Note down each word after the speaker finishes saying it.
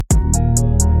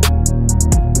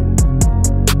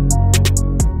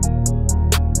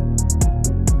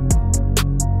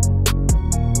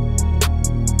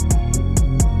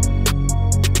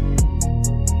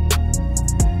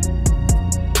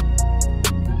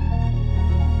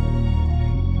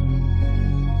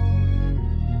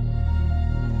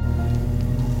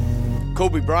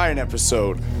Kobe Bryant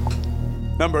episode.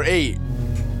 Number 8.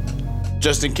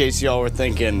 Just in case y'all were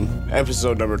thinking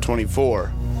episode number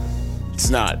 24. It's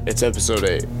not. It's episode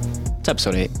 8. It's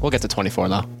episode 8. We'll get to 24,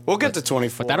 though. We'll get to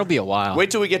 24. But that'll be a while.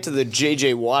 Wait till we get to the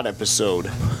J.J. Watt episode.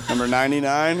 Number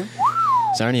 99. Is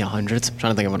there any 100s? I'm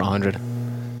trying to think of an 100.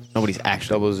 Nobody's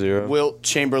actually. 00. Wilt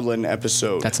Chamberlain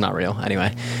episode. That's not real.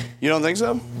 Anyway. You don't think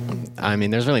so? I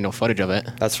mean, there's really no footage of it.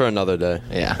 That's for another day.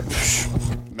 Yeah.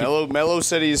 Mello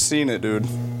said he's seen it, dude.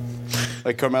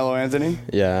 Like Carmelo Anthony?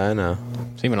 Yeah, I know.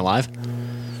 Is he even alive?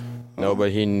 No,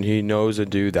 but he knows a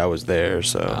dude that was there,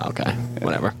 so. Okay.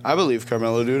 Whatever. I believe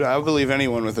Carmelo, dude. I believe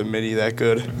anyone with a midi that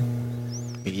good.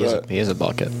 He is a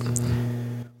bucket.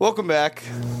 Welcome back.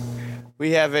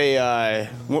 We have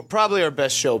probably our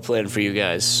best show planned for you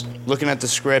guys. Looking at the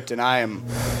script, and I'm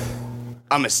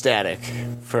ecstatic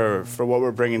for what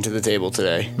we're bringing to the table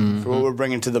today. Mm-hmm. For what we're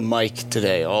bringing to the mic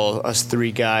today. All us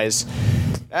 3 guys.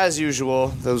 As usual,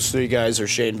 those 3 guys are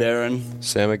Shane Barron,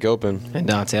 Sam McGilpin, and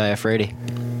Dante Iafredi.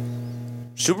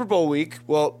 Super Bowl week.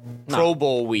 Well, Pro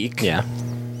Bowl week. Yeah.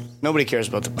 Nobody cares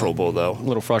about the Pro Bowl, though. A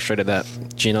little frustrated that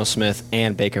Geno Smith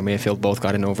and Baker Mayfield both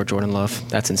got in over Jordan Love.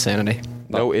 That's insanity.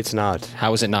 No, it's not.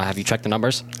 How is it not? Have you checked the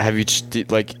numbers?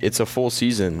 It's a full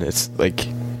season. It's like,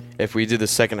 if we did the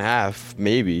second half,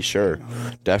 maybe, sure.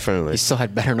 Definitely. He still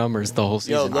had better numbers the whole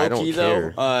season. Yo, I don't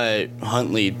care.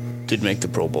 Huntley did make the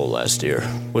Pro Bowl last year,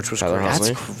 which was Tyler crazy.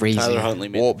 Huntley? That's crazy. Tyler Huntley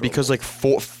made the Pro because Bowl.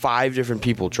 like 5 different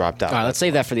people dropped out. All right, let's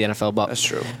save that for the NFL, but That's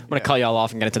true. I'm going to call y'all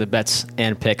off and get into the bets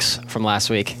and picks from last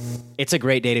week. It's a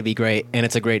great day to be great, and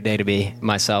it's a great day to be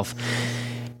myself.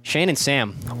 Shane and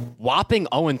Sam, whopping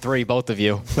 0-3, both of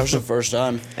you. That was the first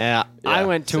time. Yeah, I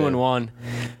went 2-1.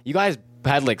 You guys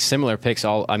had like similar picks.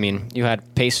 You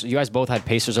guys both had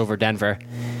Pacers over Denver.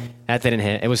 That didn't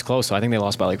hit. It was close, so I think they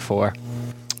lost by like 4.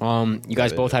 You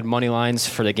guys both had money lines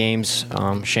for the games.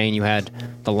 Shane, you had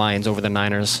the Lions over the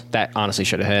Niners. That honestly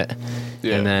should have hit.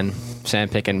 Yeah. And then Sam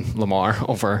picking Lamar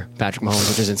over Patrick Mahomes,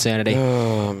 which is insanity.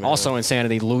 Oh, man. Also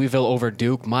insanity. Louisville over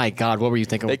Duke. My God, what were you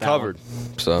thinking? They with that covered.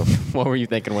 one? So What were you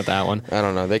thinking with that one? I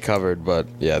don't know. They covered, but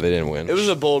yeah, they didn't win. It was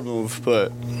a bold move,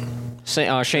 but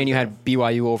Shane, you had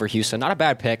BYU over Houston. Not a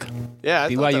bad pick. yeah, I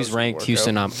thought that was BYU's gonna ranked. work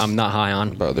Houston, out. I'm not high on.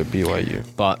 about their BYU.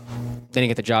 But they didn't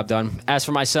get the job done. As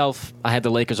for myself, I had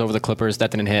the Lakers over the Clippers. That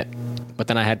didn't hit. But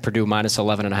then I had Purdue minus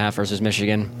 11.5 versus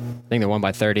Michigan. I think they won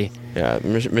by 30. Yeah,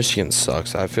 Michigan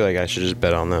sucks. I feel like I should just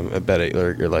bet on them. I bet it,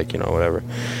 or like, whatever.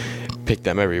 Pick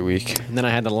them every week. And then I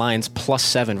had the Lions plus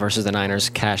 7 versus the Niners.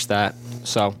 Cash that.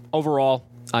 So overall,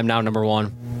 I'm now number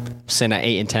 1. Sitting at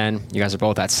 8-10. You guys are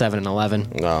both at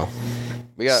 7-11. No.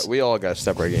 We all got to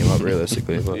step our game up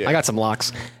realistically. But. Yeah. I got some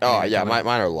locks. Oh yeah, mine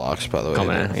are locks by the way.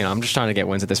 Coming in. I'm just trying to get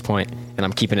wins at this point, and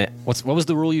I'm keeping it. What was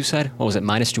the rule you said? What was it?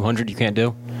 Minus 200 you can't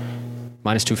do?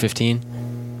 Minus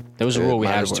 215? There was a rule we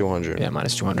had. Minus 200. Yeah,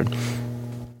 minus 200.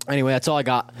 Anyway, that's all I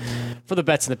got for the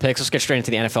bets and the picks. Let's get straight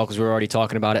into the NFL because we were already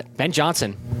talking about it. Ben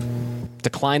Johnson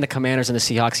declined the Commanders and the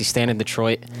Seahawks. He's staying in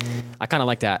Detroit. I kind of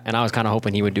like that, and I was kind of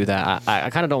hoping he would do that.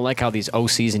 I kind of don't like how these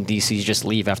OCs and DCs just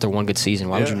leave after one good season.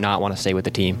 Why would you not want to stay with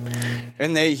the team?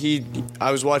 And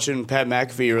I was watching Pat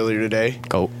McAfee earlier today.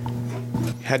 Go.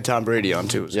 Had Tom Brady on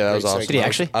too. Yeah, that was awesome. Did he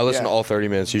actually? I listened Yeah. to all 30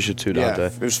 minutes. You should too, Yeah,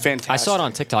 Dante. it was fantastic. I saw it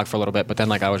on TikTok for a little bit, but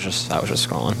then I was just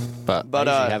scrolling. But I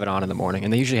usually have it on in the morning,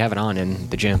 and they usually have it on in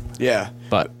the gym. Yeah,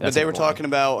 But they were talking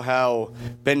about how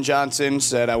Ben Johnson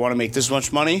said, "I want to make this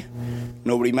much money."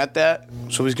 Nobody met that,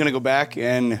 so he's going to go back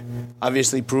and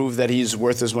obviously prove that he's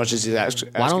worth as much as he's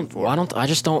asking for. Why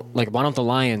don't the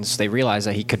Lions? They realize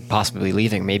that he could possibly be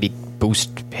leaving. Maybe boost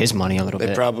his money a little They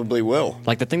bit. probably will.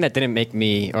 Like the thing that didn't make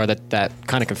me, or that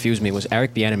kind of confused me, was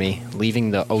Eric Bieniemy leaving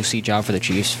the OC job for the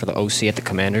Chiefs for the OC at the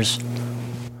Commanders.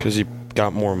 Because he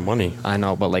got more money. I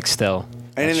know, but like still,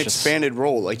 And that's an just- expanded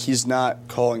role, like he's not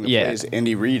calling the plays.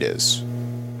 Andy Reid is.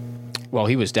 Well,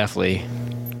 he was definitely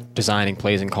designing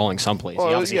plays and calling some plays. Well,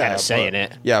 he obviously had yeah, a say but- in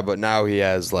it. Yeah, but now he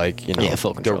has Full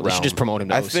control. the They should just realm. promote him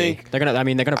to I OC. think they're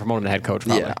gonna promote him to head coach.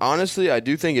 Probably. Yeah, honestly, I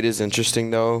do think it is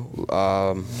interesting though.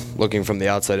 Looking from the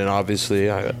outside, and obviously,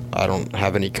 I don't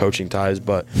have any coaching ties,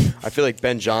 but I feel like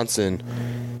Ben Johnson.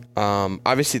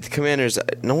 Obviously, the Commanders.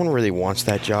 No one really wants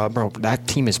that job, Bro, that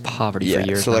team is poverty for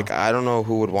years. So now. I don't know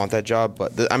who would want that job,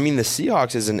 but the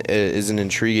Seahawks is an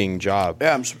intriguing job.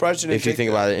 Yeah, I'm surprised you didn't If you take think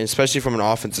that. about it, especially from an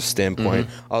offensive standpoint.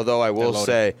 Although I will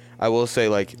say,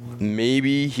 like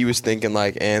maybe he was thinking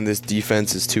like, and this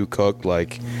defense is too cooked.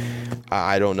 Like,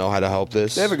 I don't know how to help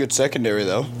this. They have a good secondary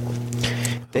though.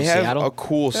 They have Seattle? a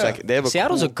cool second. They have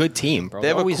Seattle's a a good team, bro. They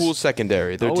have Always- a cool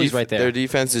secondary. Their always right there. Their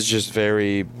defense is just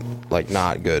very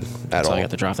not good at That's all. all I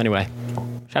got the draft. Anyway,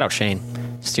 shout out Shane.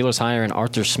 Steelers hiring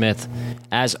Arthur Smith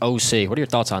as OC. What are your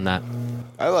thoughts on that?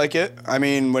 I like it. I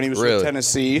mean, when he was with Really?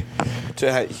 Tennessee,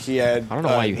 he had I don't know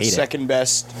why you hate it. second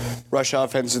best rush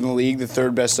offense in the league, the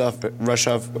third best rush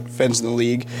offense in the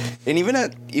league, and even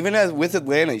with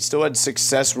Atlanta, he still had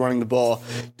success running the ball.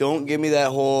 Don't give me that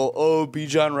whole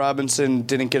Bijan Robinson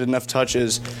didn't get enough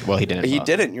touches. Well, he didn't. He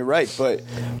didn't. You're right, but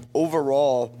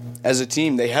overall, as a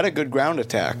team, they had a good ground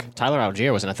attack. Tyler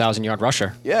Algier was an 1,000-yard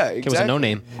rusher. Yeah, exactly. He was a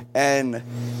no-name. And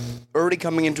already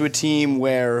coming into a team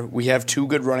where we have two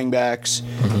good running backs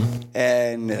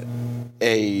and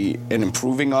an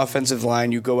improving offensive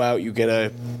line, you go out, you get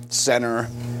a center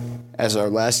as our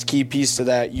last key piece to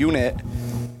that unit,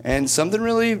 and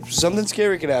something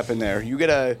scary could happen there. You get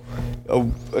a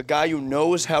guy who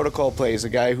knows how to call plays, a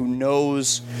guy who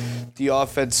knows the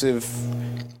offensive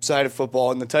side of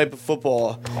football and the type of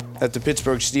football that the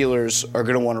Pittsburgh Steelers are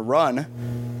going to want to run.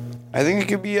 I think it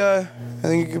could be a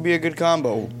good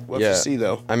combo. We'll have to see,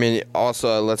 though. I mean,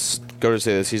 also, let's go to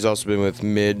say this. He's also been with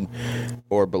mid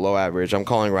or below average. I'm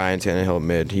calling Ryan Tannehill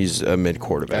mid. He's a mid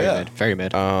quarterback. Very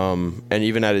mid. And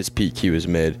even at his peak, he was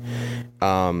mid.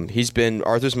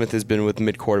 Arthur Smith has been with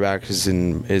mid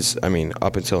quarterbacks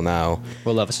up until now.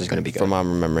 Will Levis is going to be good. From what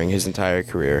I'm remembering, his entire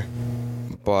career.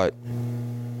 But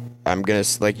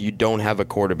you don't have a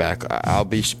quarterback. I'll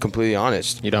be completely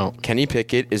honest. You don't. Kenny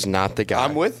Pickett is not the guy.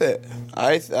 I'm with it.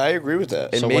 I agree with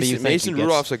that. And So Mason, what do you think Mason he gets?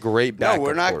 Rudolph's a great backup. No,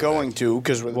 we're not quarterback. going to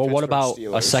because we're the Well, what Pittsburgh about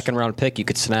Steelers. a second-round pick you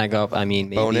could snag up? I mean,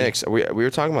 maybe. Bo Nix. We were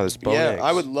talking about this. Bo Yeah, Nix.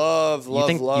 I would love. You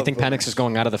think Bo Penix is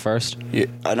going out of the first? Yeah,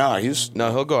 I know he's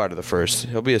No, he'll go out of the first.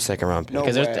 He'll be a second round pick. No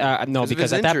Because way.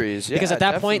 because of at his injuries. because Yeah, at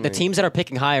that point, the definitely. teams that are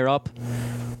picking higher up,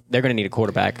 they're going to need a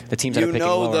quarterback. The teams that are You picking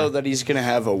know lower. though that he's gonna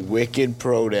have a wicked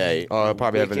pro day. Oh, he'll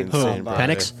probably have an Wicked insane combine. pro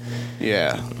Penix,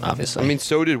 Yeah. obviously. I mean,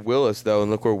 so did Willis though, and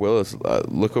look where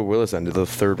Willis ended the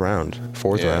third round,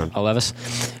 fourth Yeah. round. Levis.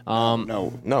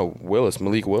 No. No,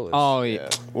 Malik Willis. Oh, Yeah.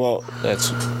 Well,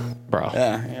 that's bro.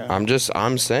 yeah.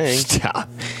 I'm saying,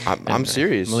 I'm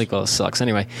serious. Malik Willis sucks.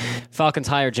 Anyway, Falcons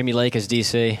hire Jimmy Lake as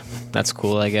DC. That's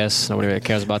cool, I guess. Nobody really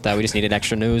cares about that. We just needed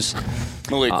extra news.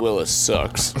 Malik Willis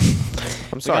sucks.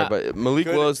 I'm sorry, got- but Malik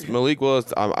Willis.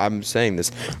 I'm saying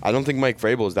this. I don't think Mike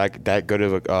Vrabel is that good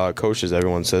of a coach as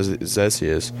everyone says he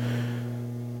is.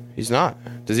 He's not.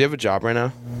 Does he have a job right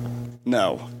now?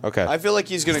 No. Okay. I feel like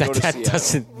he's gonna go to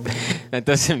Seattle. That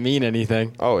doesn't mean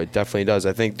anything. Oh, it definitely does.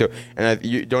 I think,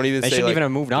 you don't even They say shouldn't like, even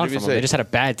have moved on don't from even him. say- They just had a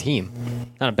bad team.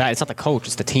 It's not the coach,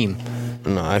 it's the team.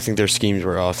 No, I think their schemes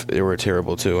were off. They were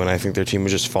terrible too, and I think their team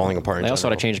was just falling apart. in They also had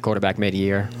general. to change the quarterback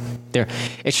mid-year.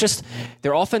 It's just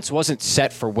their offense wasn't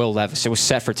set for Will Levis. It was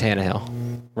set for Tannehill,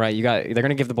 right? They're going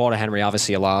to give the ball to Henry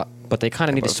obviously a lot, but they kind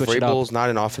of need to switch it up. Vrabel's not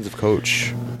an offensive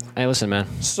coach. Hey, listen, man.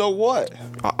 So what?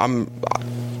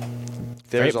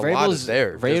 There's a lot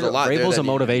there. There's a lot there Vrabel's that a he-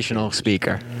 motivational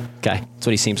speaker. Okay, that's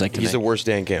what he seems like to He's me. the worst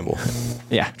Dan Campbell.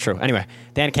 Yeah, true. Anyway,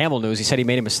 Dan Campbell news. He said he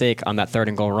made a mistake on that third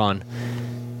and goal run.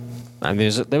 I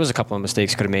mean, there was a couple of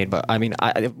mistakes could have made, but I mean,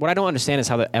 what I don't understand is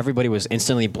how everybody was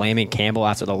instantly blaming Campbell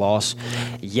after the loss.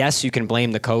 Yes, you can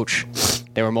blame the coach.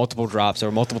 There were multiple drops. There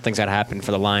were multiple things that happened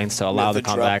for the Lions to allow the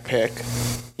drop comeback. pick.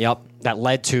 Yep, that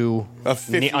led to A a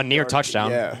near 50-yard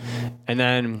touchdown. Yeah. And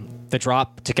then the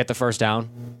drop to get the first down.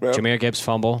 Yep. Jahmyr Gibbs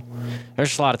fumble. There's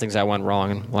just a lot of things that went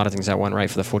wrong and a lot of things that went right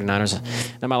for the 49ers.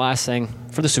 Then my last thing,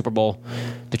 for the Super Bowl,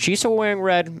 the Chiefs are wearing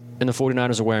red and the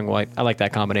 49ers are wearing white. I like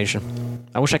that combination.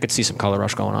 I wish I could see some color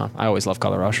rush going on. I always love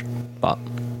color rush. But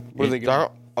What are they going?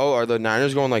 Are the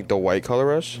Niners going like the white color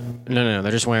rush? no,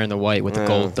 they're just wearing the white with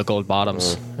the gold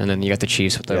bottoms. And then you got the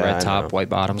Chiefs with the Yeah, red I top, know. white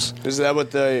bottoms. Is that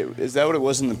what it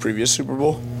was in the previous Super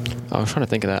Bowl? I was trying to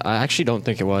think of that. I actually don't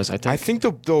think it was. I think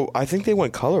I think they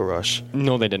went color rush.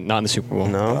 no, they didn't. Not in the Super Bowl.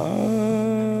 No.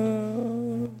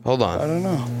 Hold on. I don't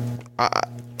know.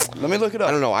 Let me look it up.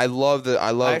 I don't know. I love the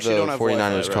actually don't have 49ers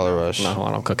Wi-Fi right color now. rush. No, hold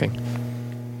on, I'm cooking.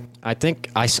 I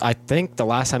think the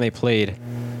last time they played,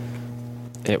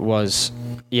 it was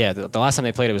the last time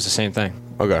they played it was the same thing.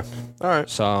 Okay. All right.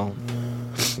 So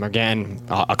again,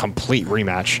 a complete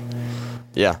rematch.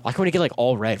 Yeah. Like when you get like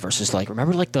all red versus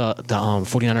remember like the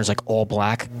 49ers like all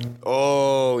black?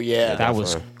 Oh yeah. That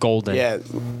was golden. Yeah,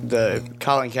 the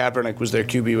Colin Kaepernick was their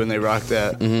QB when they rocked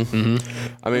that.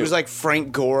 I mean, It was like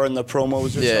Frank Gore in the promos or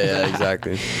something. yeah,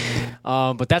 exactly.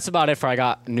 But that's about it for I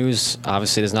got news.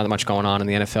 Obviously, there's not much going on in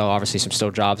the NFL. Obviously, some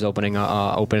still jobs open. We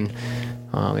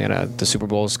had the Super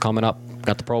Bowl's coming up.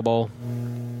 Got the Pro Bowl.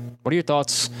 What are your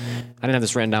thoughts? I didn't have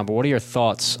this written down, but what are your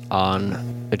thoughts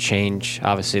on a change.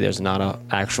 Obviously, there's not an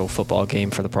actual football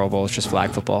game for the Pro Bowl. It's just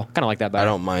flag football. Kind of like that better. I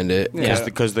don't mind it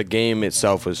because the game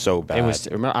itself was so bad. It was.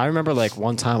 I remember like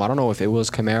one time. I don't know if it was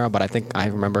Kamara, but I think I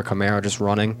remember Kamara just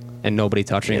running and nobody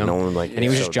touching him. No one, like, and he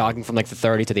was so just jogging from like the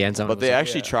 30 to the end zone. But they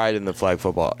actually tried in the flag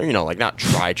football. Like not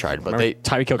tried, but they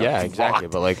Tyreek Hill got yeah, exactly.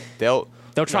 rocked. But like they'll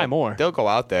try more. They'll go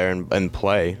out there and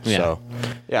play. Yeah. So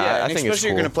Yeah, I and think especially it's cool.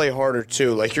 you're going to play harder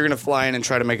too. Like you're going to fly in and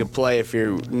try to make a play if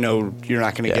you're not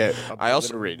going to get. I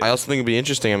also think it'd be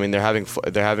interesting. I mean, they're having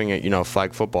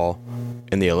flag football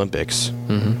in the Olympics.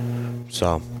 Mm-hmm.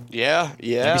 So Yeah.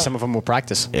 Maybe some of them will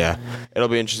practice. yeah, it'll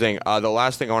be interesting. The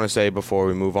last thing I want to say before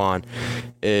we move on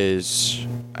is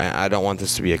I don't want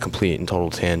this to be a complete and total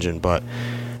tangent, but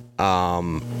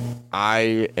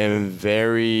I am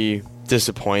very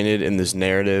disappointed in this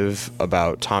narrative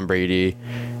about Tom Brady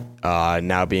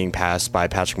now being passed by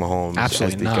Patrick Mahomes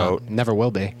Absolutely as the not. GOAT. Never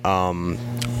will be.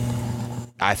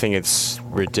 I think it's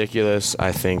ridiculous.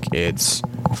 I think it's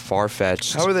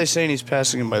far-fetched. How are they saying he's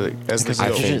passing him as the Because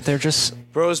GOAT? they're just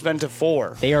Bro's been to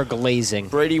 4. they are glazing.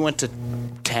 Brady went to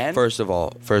 10. First of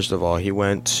all, he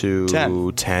went to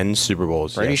 10 Super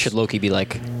Bowls. Brady yes. should low-key be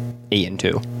like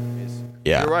 8-2.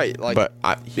 Yeah, You're right, like, but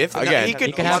If again, he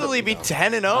could can have- easily be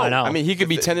 10-0. I know. I mean, he could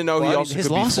be 10-0. He also his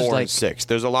could be loss is 4-6.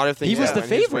 There's a lot of things. He was the that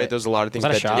went his way. favorite. There's a lot of things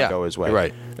Was that that a shot? didn't go his way. You're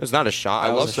right. It's not a shot. I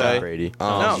That will was a say shot. Brady.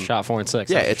 Shot 4-6.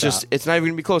 Yeah, That was it's a just shot. it's not even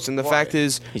gonna be close. And the fact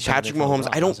is, He should've Patrick been Mahomes. close.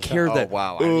 I That was don't a care shot. that. Oh,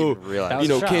 wow, I didn't even realize. That was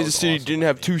a shot. Kansas City didn't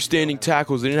have 2 standing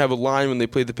tackles. They didn't have a line when they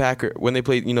played the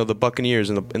Buccaneers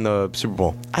in the Super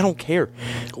Bowl. I don't care.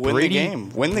 Win the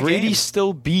game. Win the Brady game.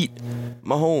 still beat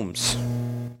Mahomes.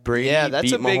 Brady Yeah, that's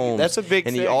beat a big- Mahomes. that's a big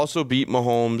And he thing. also beat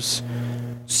Mahomes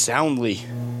Soundly.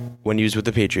 when he was with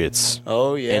the Patriots.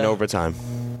 Oh, yeah. In overtime.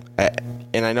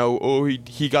 And I know,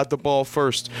 he got the ball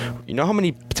first. You know how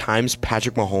many times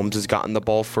Patrick Mahomes has gotten the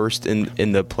ball first in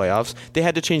the playoffs? They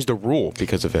had to change the rule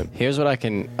because of him. Here's what I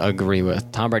can agree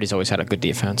with. Tom Brady's always had a good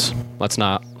defense. Let's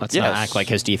not act like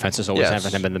his defense has always Yes.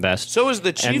 haven't been the best. So is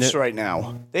the Chiefs the- right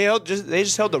now. They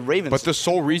just held the Ravens. But the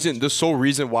sole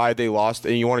reason why they lost,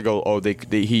 and you want to go,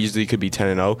 he easily could be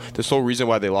 10-0. The sole reason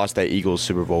why they lost that Eagles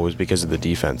Super Bowl was because of the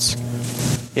defense.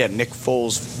 yeah, Nick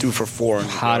Foles due for 4.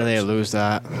 How do they lose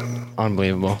that?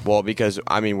 Unbelievable. Well, because,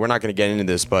 I mean, we're not going to get into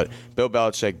this, but Bill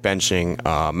Belichick benching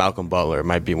Malcolm Butler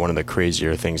might be one of the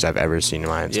crazier things I've ever seen in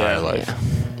my entire life.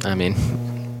 Yeah. I mean,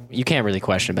 you can't really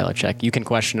question Belichick. You can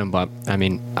question him, but I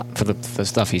mean, for the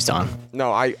stuff he's done.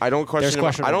 No, I don't question him. I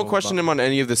questionable don't question him on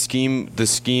any of the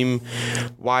scheme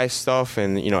wise stuff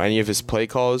and any of his play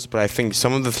calls, but I think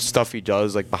some of the stuff he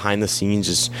does like behind the scenes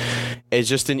is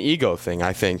just an ego thing,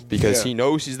 I think, because he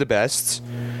knows he's the best.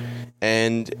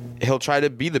 And he'll try to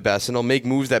be the best, and he'll make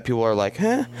moves that people are like,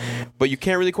 huh? But you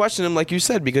can't really question him, like you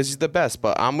said, because he's the best.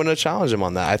 But I'm going to challenge him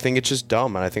on that. I think it's just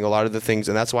dumb, and I think a lot of the things,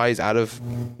 and that's why he's out of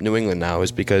New England now,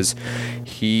 is because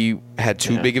he had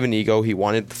too big of an ego. He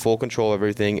wanted full control of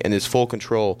everything, and his full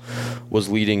control was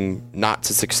leading not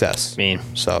to success.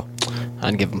 So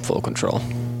I'd give him full control.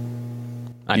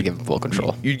 I'd give him full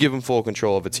control. You'd give him full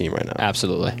control of a team right now.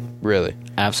 Absolutely. Really?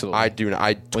 Absolutely. I do not. I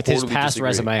With totally his past disagree.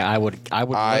 resume, I would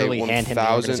literally hand him the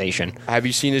 1,000 organization. Have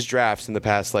you seen his drafts in the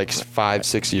past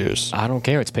 5-6 years? I don't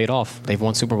care. It's paid off. They've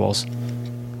won Super Bowls.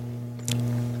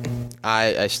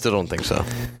 I still don't think so.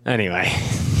 Anyway.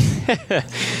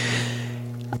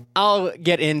 I'll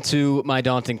get into my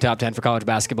daunting top 10 for college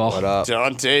basketball. What up?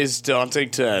 Dante's daunting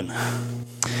 10.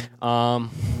 I'm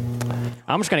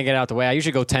just going to get out the way. I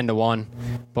usually go 10-1,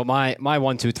 but my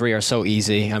 1, 2, 3 are so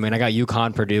easy. I mean, I got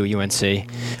UConn, Purdue, UNC.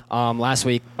 Last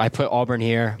week, I put Auburn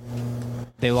here.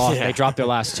 They lost. Yeah. They dropped their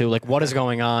last 2. Like, what is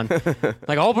going on?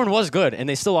 Like, Auburn was good, and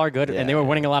they still are good, and they were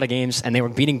winning a lot of games, and they were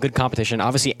beating good competition.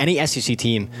 Obviously, any SEC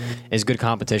team is good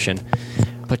competition.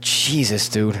 But Jesus,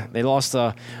 dude, they lost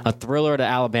a thriller to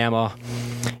Alabama,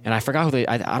 and I forgot who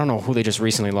I don't know who they just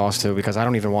recently lost to because I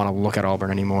don't even want to look at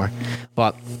Auburn anymore.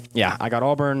 But yeah, I got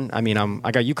Auburn. I mean,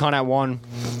 I got UConn at 1,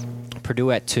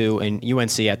 Purdue at 2, and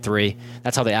UNC at 3.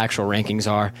 That's how the actual rankings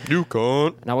are.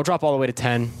 UConn. Now we'll drop all the way to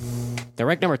 10. They're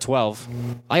ranked number 12,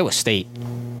 Iowa State.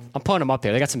 I'm putting them up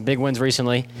there. They got some big wins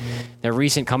recently. They're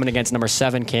recent coming against number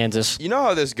 7, Kansas. You know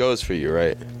how this goes for you,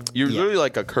 right? You're literally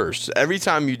like a curse. Every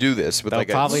time you do this with They'll like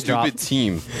a probably stupid drop.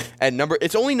 team at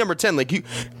it's only number 10. Like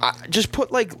just put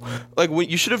like when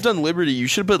you should have done Liberty, you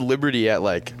should have put Liberty at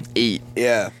like 8.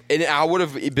 Yeah. And I would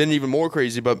have been even more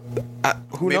crazy, but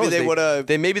who Maybe knows? they would've-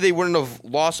 Maybe they wouldn't have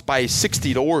lost by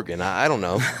 60 to Oregon. I don't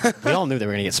know. We all knew they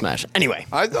were going to get smashed. Anyway,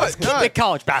 I thought keep it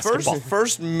college basketball.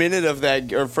 First minute of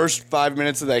that, or first 5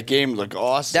 minutes of that game looked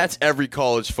awesome. That's every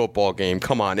college football game.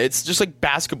 Come on. It's just like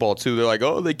basketball, too. They're like,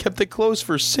 oh, they kept it close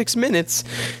for 6 minutes,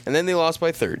 and then they lost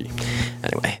by 30.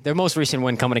 Anyway, their most recent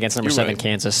win coming against number You're 7 right.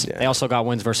 Kansas. Yeah. They also got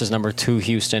wins versus number 2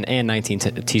 Houston and 19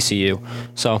 TCU.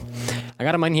 So I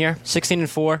got them in here,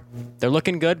 16-4. They're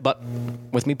looking good, but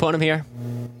with me putting them here,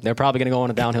 they're probably going to go on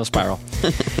a downhill spiral.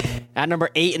 At number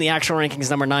 8 in the actual rankings,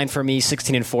 number 9 for me,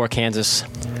 16-4 Kansas.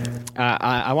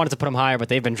 I wanted to put them higher, but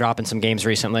they've been dropping some games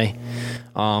recently.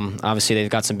 Obviously, they've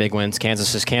got some big wins.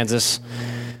 Kansas is Kansas.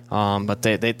 But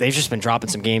they've just been dropping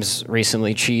some games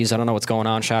recently. Cheese, I don't know what's going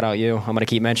on. Shout out you. I'm going to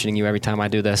keep mentioning you every time I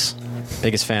do this.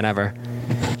 Biggest fan ever.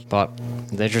 But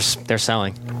they're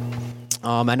selling.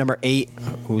 At number 8,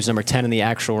 who's number 10 in the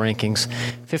actual rankings,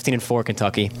 15-4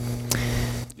 Kentucky.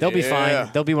 They'll be fine.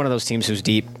 They'll be one of those teams who's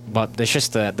deep, but it's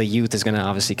just the youth is going to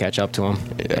obviously catch up to them.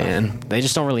 Yeah. And they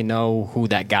just don't really know who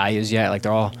that guy is yet. Like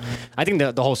I think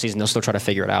the whole season they'll still try to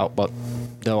figure it out, but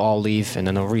they'll all leave and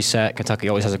then they'll reset. Kentucky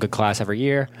always has a good class every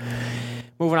year.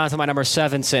 Moving on to my number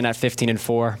 7, sitting at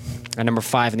 15-4. At number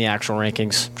 5 in the actual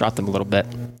rankings, dropped them a little bit.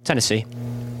 Tennessee.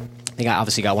 They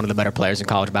obviously got one of the better players in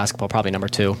college basketball, probably number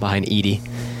 2 behind Edie.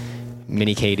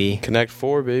 Mini KD. Connect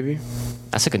 4, baby.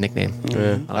 That's a good nickname. Yeah. I I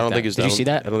don't that. think his. Did you see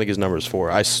that? I don't think his number is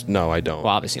 4. No, I don't.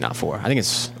 Well, obviously not 4. I think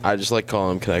it's I just like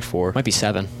calling him Connect 4 might be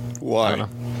 7. Why? I don't know.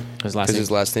 His last because name.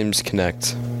 his last name's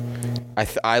Connect.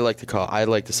 I like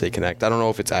to say Connect. I don't know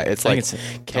if it's I like think it's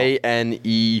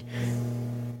KNECHT.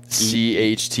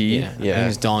 I think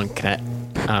it's Dawn Connect.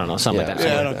 I don't know, something like that.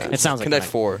 Yeah, Something like that. It sounds like Connect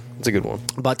 4. It's a good one.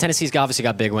 But Tennessee's obviously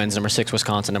got big wins. Number 6,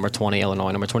 Wisconsin. Number 20,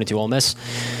 Illinois. Number 22, Ole Miss.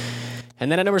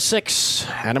 And then at number 6,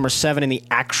 at number 7 in the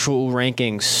actual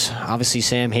rankings, obviously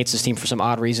Sam hates his team for some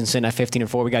odd reason. Sitting at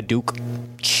 15-4, we got Duke.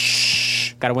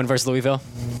 Got a win versus Louisville.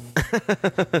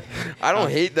 I don't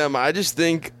hate them. I just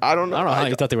think I don't know. I don't know how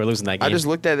you thought they were losing that game. I just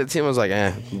looked at the team. I was like,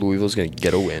 Louisville's gonna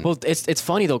get a win. Well, it's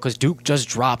funny though because Duke just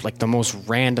dropped like the most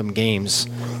random games,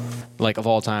 like of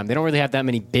all time. They don't really have that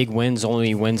many big wins.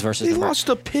 Only wins versus. They lost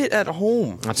to Pitt at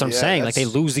home. That's what I'm Yeah, saying. Like they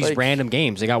that's, lose these like- random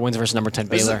games. They got wins versus number 10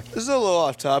 This Baylor. is a little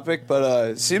off topic, but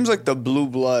it seems like the blue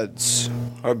bloods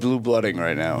are blue blooding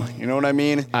right now. You know what I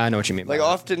mean? I know what you mean. by Like that.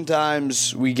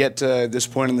 oftentimes we get to this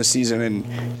point in the season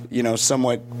and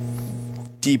somewhat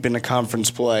deep into conference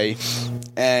play,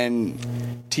 and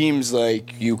teams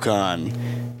like UConn,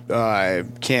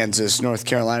 Kansas, North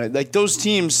Carolina, like those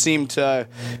teams seem to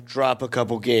drop a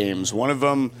couple games. One of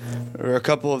them, or a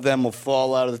couple of them, will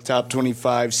fall out of the top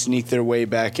 25, sneak their way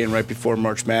back in right before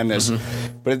March Madness.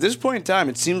 But at this point in time,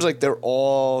 it seems like they're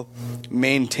all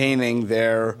maintaining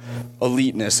their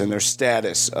eliteness and their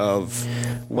status of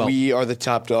we are the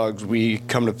top dogs. We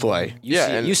come to play. Yeah,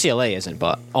 and UCLA isn't,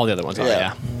 but all the other ones are. Yeah.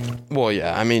 Yeah. well,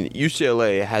 yeah. I mean,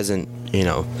 UCLA hasn't,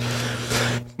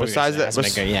 Besides that,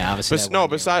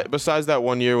 obviously. besides that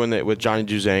one year when with Johnny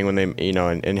Juzang when they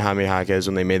and Jaime Jaquez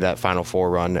when they made that Final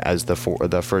Four run as the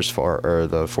first four or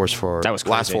the first four That was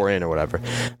last crazy. four in or whatever.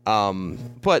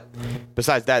 But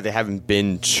besides that, they haven't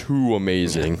been too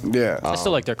amazing. Yeah. I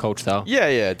still like their coach though. Yeah,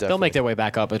 definitely. They'll make their way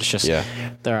back up. It's just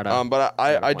they're at a. But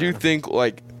I do think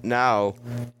like now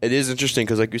it is interesting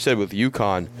because like you said with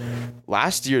UConn,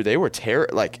 last year they were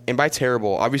and by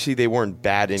terrible, obviously they weren't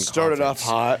bad in Started off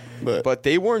conference. hot, But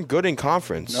they weren't good in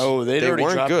conference. no, they'd already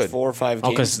weren't dropped good. 4 or 5 Oh,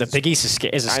 games. because the Big East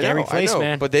is a scary place,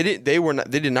 man. But they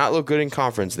did not look good in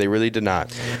conference. They really did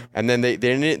not. And then they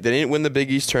didn't win the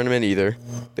Big East tournament either.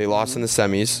 They lost in the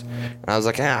semis. And I was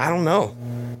like, I don't know.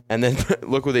 And then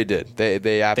look what they did.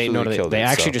 They absolutely killed it. They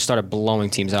actually so. just started blowing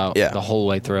teams out Yeah. the whole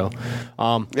way through.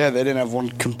 Yeah, they didn't have one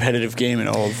competitive game in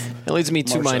all of. It leads me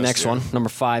to March my last next year. one, number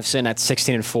 5, sitting at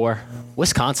 16-4.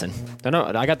 Wisconsin.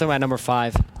 I got them at number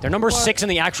 5. They're number 6 in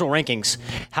the actual rankings.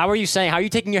 How are you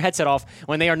taking your headset off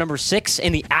when they are number 6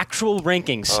 in the actual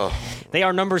rankings? They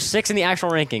are number 6 in the actual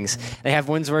rankings. They have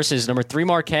wins versus number 3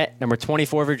 Marquette, number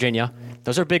 24 Virginia.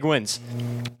 Those are big wins.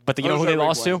 But you know who they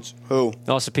lost to? Who?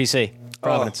 They lost to PC.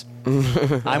 Providence.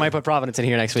 I might put Providence in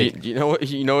here next week. You know what?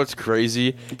 You know what's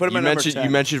crazy? Put 'em at number 10. You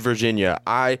mentioned Virginia.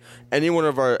 Any one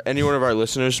of our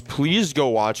listeners, please go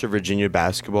watch a Virginia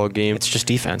basketball game. It's just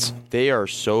defense. They are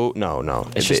so no.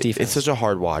 It's just defense. It's such a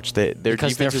hard watch. Their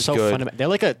Because defense they're is so good. fundamental. They're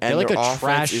like a their offense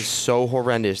trash. is so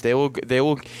horrendous. They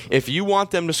will. If you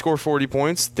want them to score 40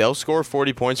 points, they'll score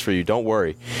 40 points for you. Don't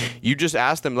worry. You just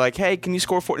ask them like, "Hey, can you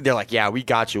score 40?" They're like, "Yeah, we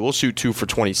got you. We'll shoot 2 for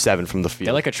 27 from the field."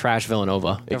 They're like a trash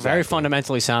Villanova. They're very Exactly.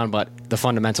 fundamentally sound, but the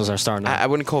fundamentals are starting to. I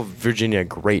wouldn't call Virginia a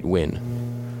great win.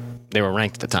 They were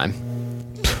ranked at the time.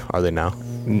 Are they now?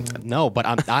 No, but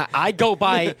I go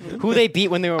by who they beat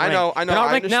when they were ranked. I know, They're not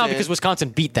I ranked now understand. because Wisconsin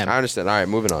beat them. I understand. All right,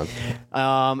 moving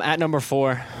on. At number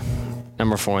 4 in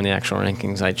the actual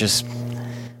rankings, I just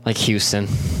like Houston.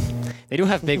 They do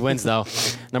have big wins though.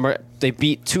 They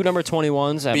beat two number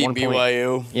 21s at Beat one point.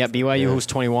 BYU. Yeah, BYU was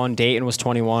 21. Dayton was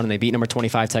 21, and they beat number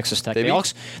 25 Texas Tech. They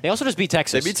also just beat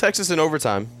Texas. They beat Texas in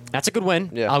overtime. That's a good win.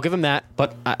 Yeah. I'll give them that.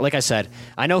 But like I said,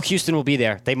 I know Houston will be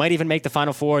there. They might even make the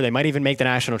Final Four. They might even make the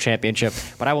national championship.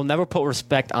 But I will never put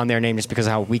respect on their name just because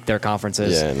of how weak their conference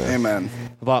is. Yeah, no. Amen.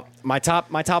 But my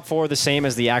top four are the same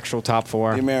as the actual top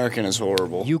four. The American is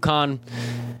horrible. UConn,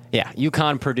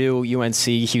 Purdue, UNC,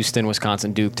 Houston,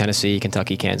 Wisconsin, Duke, Tennessee,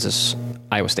 Kentucky, Kansas,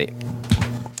 Iowa State.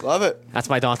 Love it. That's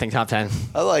my daunting top 10.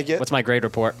 I like it. What's my grade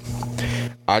report?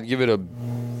 I'd give it a.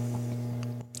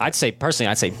 I'd say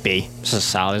B. This is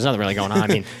solid. There's nothing really going on. I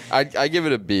mean, I give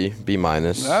it a B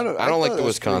minus. I don't like the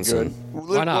Wisconsin.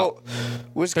 Why not?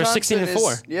 Wisconsin They're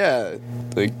 16-4. Yeah,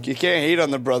 like you can't hate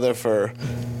on the brother for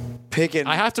picking.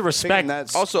 I have to respect.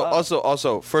 That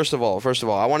Also, first of all,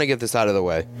 I want to get this out of the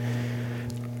way.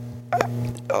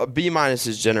 B minus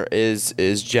is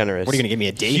generous. What are you gonna give me,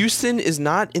 a D? Houston is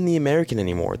not in the American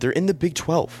anymore. They're in the Big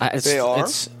 12. They are?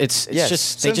 It's Yes.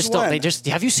 just they Since just when? don't. They just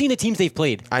have you seen the teams they've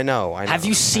played? I know. Have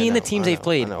you seen the teams they've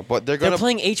played? I know, but they're They're gonna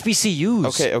playing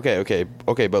HBCUs.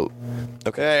 Okay, but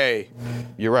Hey,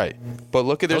 you're right. But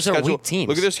look at their Those are schedule. weak teams.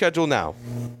 Look at their schedule now.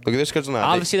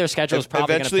 Obviously, their schedule is probably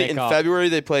going to eventually pick in up. February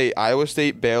they play Iowa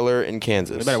State, Baylor, and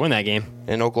Kansas. They better win that game.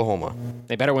 And Oklahoma.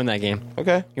 They better win that game.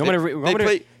 Okay. You want me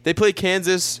to They play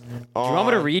Kansas. Do you want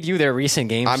me to read you their recent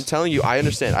games? I'm telling you, I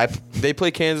understand. They play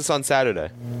Kansas on Saturday.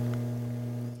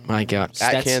 My God.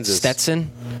 At Kansas.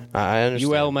 Stetson, I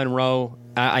understand. UL Monroe,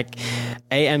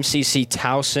 AMCC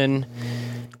Towson,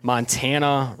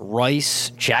 Montana,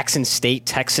 Rice, Jackson State,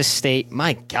 Texas State.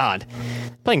 My God.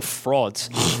 Playing frauds.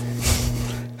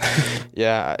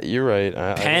 Yeah, you're right.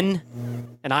 Penn,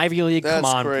 an Ivy League. that's Come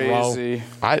on, crazy.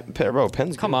 bro.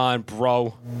 Penn's Come good. on,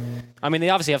 bro. I mean, they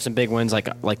obviously have some big wins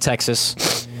like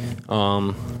Texas.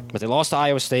 But they lost to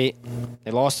Iowa State.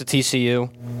 They lost to TCU.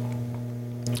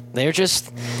 They're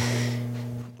just...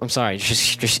 I'm sorry.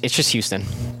 It's just Houston.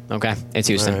 Okay? It's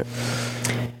Houston. All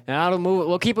right. And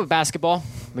we'll keep with basketball.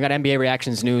 We got NBA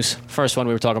reactions news. First one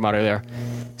we were talking about earlier.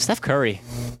 Steph Curry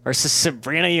versus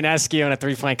Sabrina Ionescu in a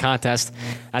three-point contest.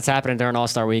 That's happening during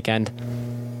All-Star Weekend.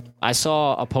 I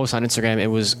saw a post on Instagram. It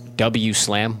was W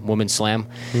Slam, Women's Slam.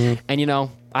 Mm-hmm. And,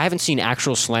 I haven't seen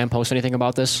actual Slam post anything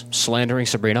about this, slandering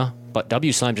Sabrina. But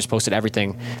W Slam just posted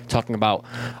everything, talking about,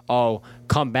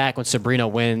 come back when Sabrina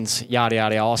wins, yada,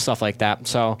 yada, all stuff like that.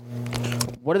 So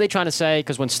what are they trying to say?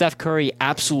 Because when Steph Curry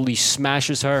absolutely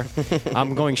smashes her,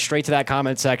 I'm going straight to that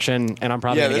comment section, and I'm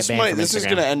probably going to get banned from This is Instagram.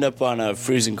 going to end up on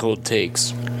freezing cold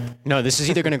takes. No, this is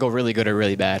either going to go really good or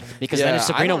really bad. Because then if Yeah,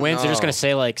 Sabrina I don't wins, they're just know. going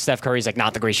to say, Steph Curry's,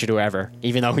 not the greatest shooter ever,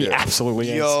 even though he absolutely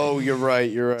is. Yo, you're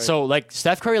right. So,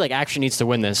 Steph Curry, actually needs to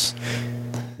win this.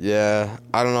 Yeah,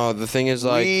 I don't know. The thing is,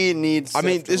 we need. I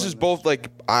mean, this is both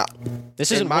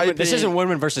This in isn't my this isn't opinion-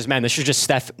 women versus men. This is just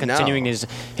Steph continuing his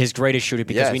greatest shooter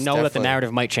because Yes, we know that the definitely.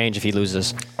 narrative might change if he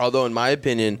loses. Although, in my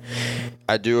opinion,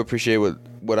 I do appreciate what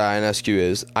Ionescu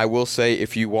is. I will say,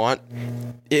 if you want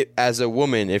it as a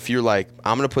woman, if you're like,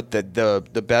 I'm gonna put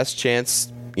the best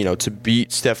chance, to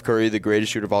beat Steph Curry, the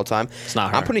greatest shooter of all time. It's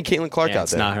not her. I'm putting Caitlin Clark out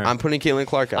It's there. not her. I'm putting Caitlin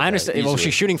Clark out there. I understand. Well, easily.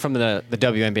 she's shooting from the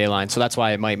WNBA line, so that's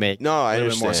why it might make No, I a little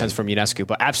bit more understand. sense from Ionescu.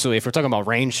 But absolutely, if we're talking about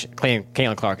range,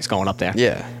 Caitlin Clark is going up there.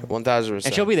 Yeah, 1,000%.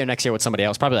 And she'll be there next year with somebody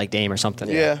else, probably like Dame or something.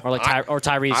 Yeah. Or or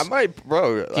Tyrese. I might,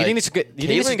 bro. Do you think this is good? Do you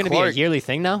think this is going to be a yearly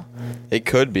thing now? It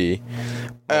could be,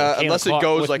 Caitlin unless it Clark-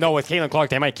 goes with, like No, with Caitlin Clark,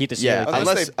 they might keep this yeah, yearly.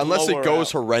 Unless they unless blow it her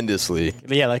goes out. horrendously.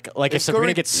 Yeah, like if Sabrina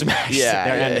Curry- gets smashed, Yeah,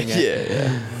 they're ending it.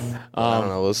 yeah. I don't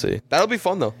know. We'll see. That'll be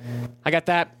fun though. I got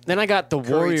that. Then I got the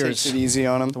Curry takes Warriors. it easy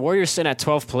on him. The Warriors sitting at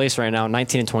 12th place right now,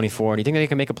 19-24. Do you think they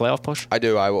can make a playoff push? I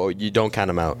do. I will. You don't count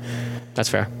them out. That's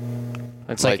fair.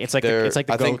 It's like the they're- goats. I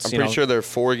think I'm pretty sure they're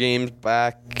 4 games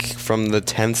back from the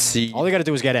 10th seed. All they got to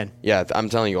do is get in. Yeah, I'm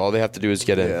telling you, all they have to do is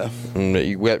get in. Yeah. And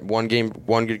you get one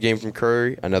good game from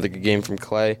Curry, another good game from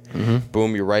Clay. Mm-hmm.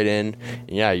 Boom, you're right in. And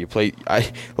yeah, you play. I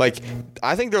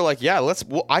think they're like, yeah,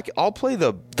 I'll play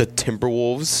the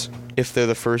Timberwolves if they're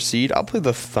the first seed. I'll play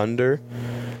the Thunder.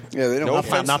 Yeah, they don't. No No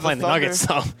offense I'm not to playing the Thunder. Nuggets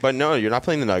though. But no, you're not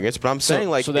playing the Nuggets. But I'm saying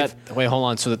Wait, hold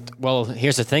on. Well,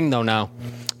 here's the thing though. Now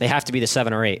they have to be the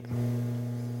 7 or 8.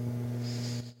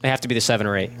 They have to be the 7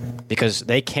 or 8 because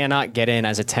they cannot get in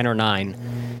as a 10 or 9,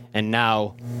 and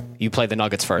now you play the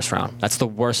Nuggets first round. That's the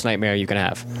worst nightmare you can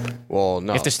have. well,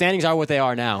 no. If the standings are what they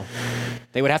are now,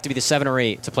 they would have to be the 7 or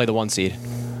 8 to play the 1 seed.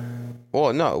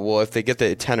 Well, no. Well, if they get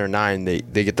the 10 or 9, they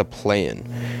get the play-in,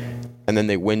 and then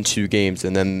they win 2 games,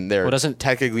 and then they're Well, doesn't-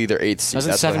 technically they're 8 seed.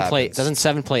 Doesn't That's 7 what play? happens. Doesn't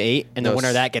 7 play 8, and the No, winner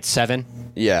of that gets 7?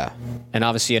 Yeah. And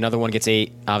obviously another one gets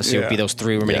 8. Obviously it would be those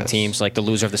 3 remaining Yes. teams. Like the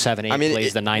loser of the 7-8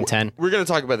 plays the 9-10. We're gonna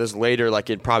talk about this later, like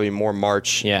in probably more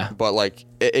March. Yeah. But like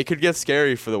it could get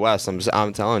scary for the West.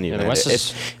 I'm telling you. Yeah, the man. West is-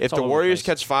 if it's the all over the Warriors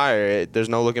place. catch fire, there's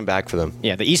no looking back for them.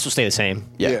 Yeah, the East will stay the same.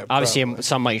 Yeah. Obviously probably.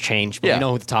 some might change, but Yeah. we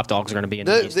know who the top dogs are going to be in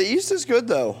the East. The East is good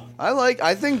though.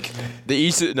 I think The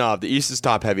East is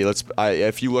top heavy.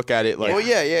 If you look at it, like, Well,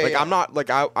 yeah, like yeah. I'm not like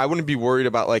I wouldn't be worried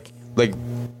about like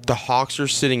the Hawks are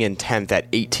sitting in 10th at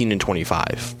 18 and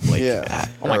 25. Like, Yeah.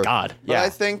 Oh my God. But Yeah. I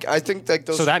think like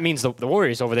those. So that means the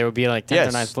Warriors over there would be like 10th or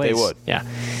Yes, 9th place. they would. Yeah.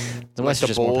 The like West the is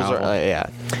just more Bulls powerful. are. Yeah.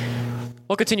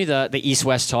 We'll continue the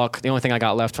East-West talk. The only thing I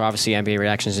got left for obviously NBA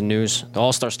reactions and news. The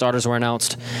All-Star starters were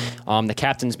announced. The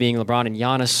captains being LeBron and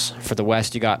Giannis. For the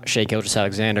West, you got Shai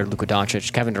Gilgeous-Alexander, Luka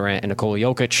Doncic, Kevin Durant, and Nikola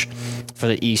Jokic. For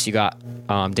the East, you got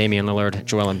Damian Lillard,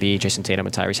 Joel Embiid, Jason Tatum,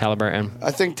 and Tyrese Halliburton.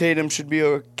 I think Tatum should be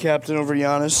a captain over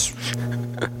Giannis.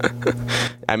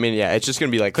 I mean, yeah, it's just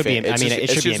gonna be like. Could be- I mean, it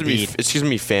should be Embiid. It's just gonna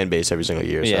be fan base every single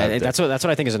year. So Yeah, that's what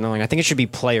I think is annoying. I think it should be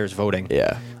players voting.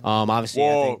 Yeah. Obviously,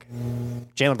 I think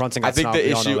Jalen Brunson got I think snubbed. the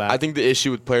We all know issue. that. I think the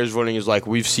issue with players voting is like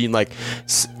we've seen like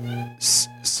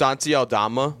Santi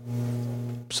Aldama.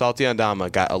 Salty Aldama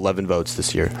got 11 votes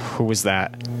this year. Who was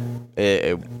that?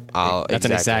 That's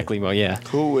an exactly. Well, yeah.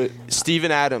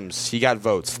 Steven Adams, he got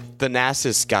votes.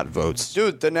 Thanasis got votes.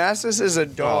 Dude, Thanasis is a Oh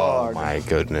dog. my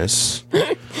goodness.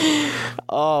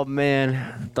 Oh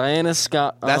man, Diana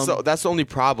Scott. That's the only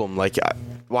problem. Like,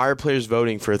 why are players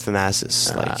voting for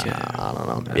Thanasis? Like, I don't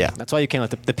know, man. Yeah. That's why you can't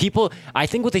let the people. I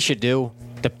think what they should do.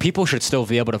 The people should still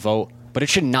be able to vote, but it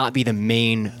should not be the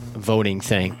main voting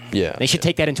thing. Yeah. They should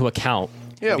take that into account.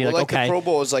 Yeah, Be well, like okay. the Pro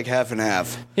Bowl is like half and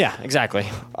half. Yeah, exactly.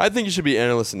 I think it should be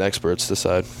analysts and experts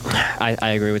decide.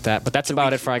 I agree with that. But that's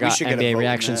about it for I got should get a NBA vote in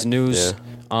reactions that. news.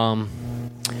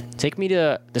 Take me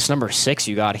to this number 6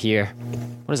 you got here.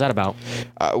 What is that about?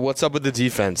 What's up with the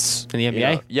defense In the You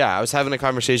NBA? know, yeah, I was having a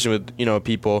conversation with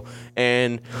people,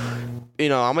 and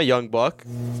I'm a young buck.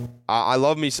 I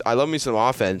love me some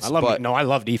offense. I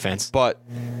love defense. But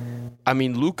I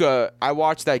mean, Luka. I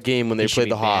watched that game when they should played be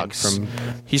the banned Hawks. from-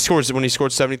 He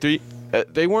scored 73.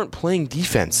 They weren't playing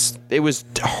defense. It was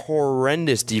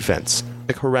horrendous defense,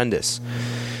 like horrendous.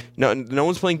 No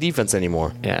one's playing defense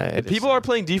anymore. Yeah, it People are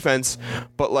playing defense,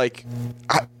 but like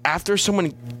after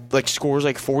someone like scores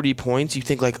like 40 points, you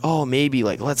think like, oh, maybe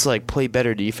like let's like play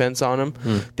better defense on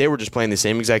him. They were just playing the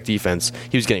same exact defense.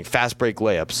 He was getting fast break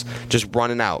layups, just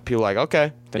running out. People were like,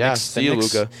 okay, see you,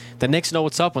 Luka. The Knicks know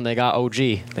what's up when they got OG.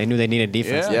 They knew they needed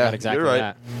defense. They Yeah, got exactly you're right.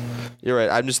 that. You're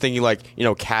right. I'm just thinking like,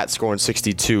 Cat scoring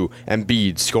 62,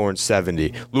 Embiid scoring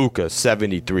 70, Luka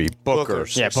 73, Booker.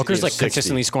 Yeah, Booker's like 60.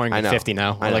 consistently scoring I know. 50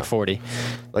 now, I or know. like 40.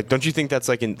 Like, don't you think that's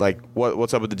like in like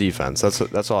what's up with the defense?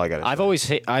 That's all I got. I've always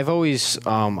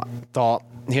thought.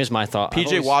 Here's my thought.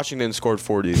 PJ Washington scored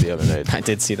 40 the other night. I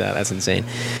did see that. That's insane.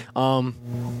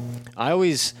 I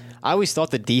always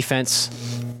thought the defense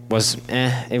was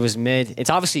it was mid. It's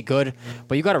obviously good,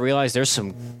 but you got to realize there's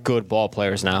some good ball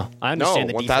players now. I understand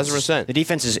the 1000%. The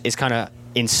defense is kind of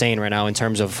insane right now in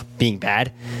terms of being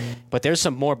bad, but there's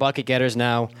some more bucket getters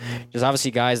now. There's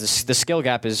obviously guys. The skill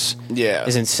gap is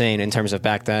insane in terms of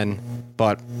back then,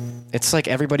 but it's like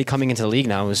everybody coming into the league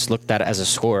now is looked at as a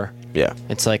scorer. Yeah.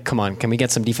 It's like, come on, can we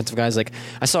get some defensive guys? Like,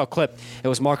 I saw a clip. It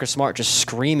was Marcus Smart just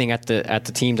screaming at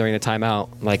the team during the timeout.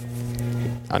 Like,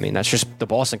 I mean, that's just the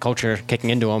Boston culture kicking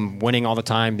into him, winning all the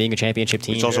time, being a championship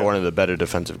team. He's also one of the better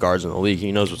defensive guards in the league.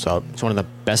 He knows what's up. He's one of the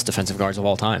best defensive guards of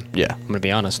all time. Yeah. I'm gonna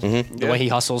be honest. The way he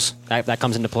hustles, that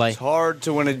comes into play. Hard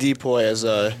to win a depoy as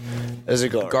a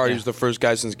guard. He was the first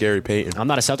guy since Gary Payton. I'm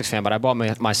not a Celtics fan, but I bought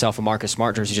myself a Marcus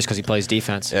Smart jersey just because he plays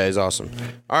defense. Yeah, he's awesome.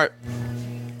 All right.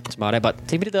 That's about it. But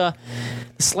take me to the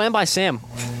slam by Sam.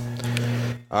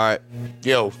 All right.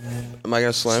 Yo, Am I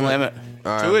going to slam it.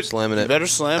 All right, Do I'm it. slamming it. You better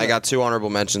slam it. I got 2 honorable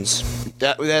mentions.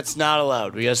 That's not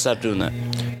allowed. We gotta stop doing that.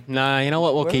 Nah, you know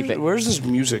what? We'll keep it. Where's this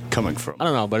music coming from? I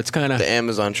don't know, but it's kind of. The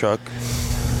Amazon truck.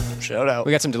 Shout out.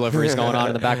 We got some deliveries going on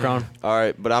in the background. All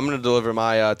right, but I'm going to deliver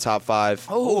my top 5.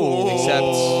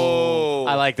 Oh,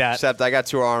 I like that. Except I got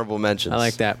 2 honorable mentions. I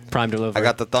like that. Prime delivery. I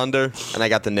got the Thunder and I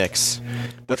got the Knicks.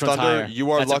 The Which one's Thunder, higher? you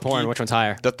are That's lucky. important. Which one's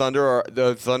higher? The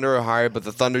Thunder are higher, but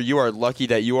the Thunder, you are lucky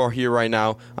that you are here right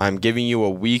now. I'm giving you a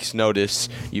week's notice.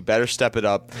 You better step it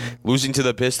up. Losing to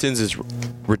the Pistons is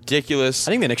ridiculous.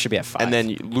 I think the Knicks should be at 5. And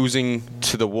then losing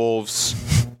to the Wolves.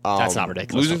 That's not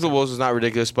ridiculous. Losing to the Wolves is not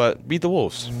ridiculous, but beat the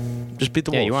Wolves. Just beat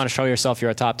the Wolves. Yeah, you want to show yourself you're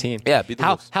a top team. Yeah, beat the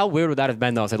Wolves. How weird would that have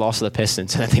been, though, if they lost to the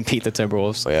Pistons and then they beat the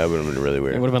Timberwolves? Yeah, it would have been really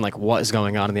weird. It would have been like, what is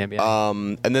going on in the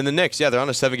NBA? And then the Knicks, they're on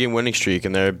a 7-game winning streak,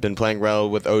 and they've been playing well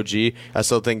with OG. I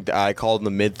still think I called them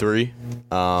the mid-3.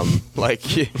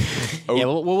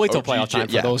 We'll wait till playoff time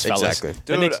for those fellas. Exactly.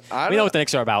 The Knicks, we know what the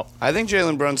Knicks are about. I think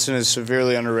Jalen Brunson is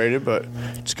severely underrated, but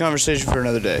it's a conversation for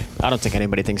another day. I don't think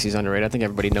anybody thinks he's underrated. I think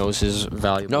everybody knows his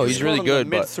value. No, he's really good.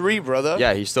 Mid-3, brother.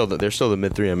 Yeah, they're still the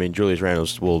mid-3. I mean, Julius Randle.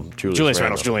 Julius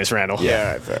Randle. Yeah,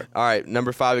 all right, fair. All right,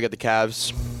 number 5, we got the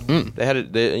Cavs. They had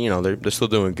it. They're still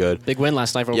doing good. Big win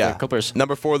last night over the Clippers.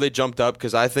 Number 4, they jumped up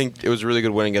because I think it was a really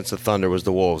good win against the Thunder. Was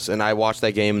the Wolves, and I watched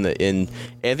that game. In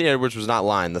Anthony Edwards was not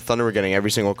lying. The Thunder were getting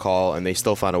every single call, and they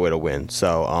still found a way to win.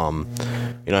 So,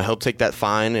 he'll take that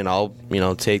fine, and I'll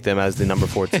take them as the number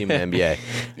 4 team in the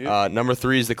NBA. Number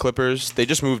 3 is the Clippers. They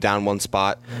just moved down one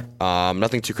spot.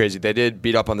 Nothing too crazy. They did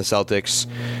beat up on the Celtics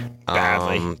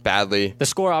badly. The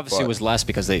score obviously was less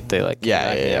because they but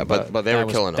they were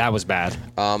killing them. That was bad.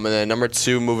 And then number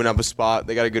 2, moving up a spot,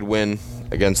 they got a good win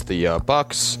against the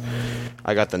Bucks.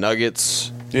 I got the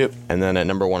Nuggets. Yep. And then at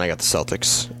number 1, I got the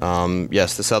Celtics.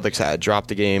 Yes, the Celtics had dropped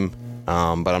the game,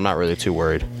 but I'm not really too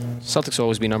worried. Celtics will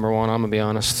always be number 1. I'm gonna be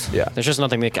honest. Yeah. There's just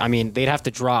nothing. They'd have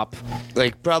to drop.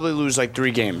 Probably lose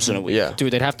 3 games in a week. Yeah.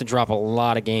 Dude, they'd have to drop a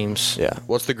lot of games. Yeah.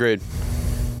 What's the grade?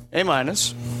 A-.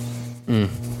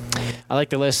 I like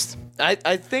the list. I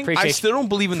think Appreciate I still don't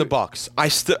believe in the Bucks. I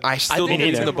still don't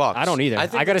believe in the Bucks. I don't either. I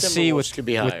think I got to the see Timberwolves could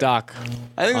be with higher. Doc.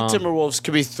 I think the Timberwolves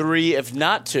could be 3, if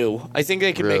not 2. I think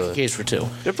they can make a case for 2.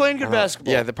 They're playing good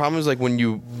basketball. Yeah, the problem is when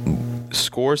you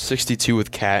score 62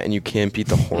 with Cat and you can't beat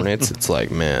the Hornets, it's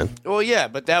like, man. Well, yeah,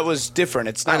 but that was different.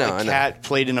 It's not like Cat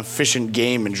played an efficient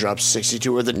game and dropped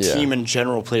 62, or the team in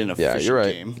general played an efficient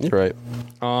game. You're right.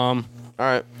 All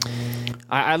right.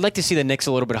 I'd like to see the Knicks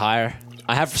a little bit higher.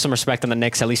 I have some respect on the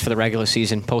Knicks, at least for the regular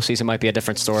season. Postseason might be a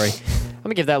different story. I'm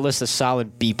gonna give that list a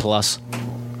solid B+. That's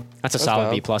a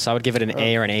solid B+. I would give it an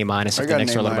A or an A- if the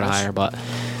Knicks are a little bit higher, but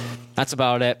that's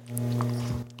about it.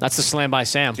 That's the slam by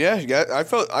Sam. Yeah,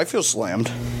 I feel slammed.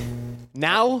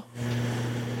 Now,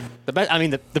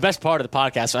 the best part of the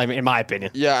podcast, in my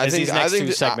opinion. Yeah, is these next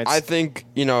two segments. I think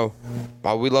we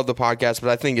love the podcast, but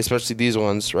I think especially these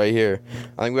ones right here.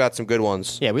 I think we got some good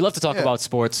ones. Yeah, we love to talk about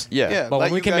sports. Yeah. But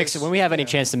when we can mix it, when we have any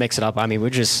chance to mix it up, we're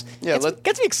just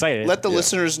gets me excited. Let the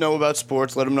listeners know about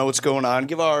sports. Let them know what's going on.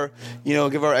 Give our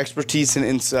expertise and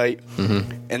insight,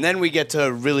 and then we get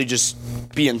to really just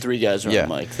being 3 guys around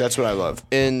the mic. That's what I love.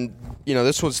 And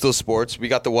this one's still sports. We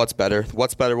got the what's better.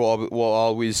 What's better will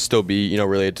always still be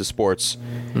related to sports.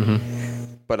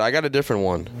 But I got a different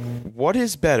one. What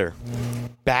is better,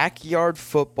 backyard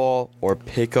football or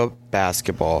pickup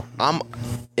basketball? I'm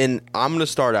gonna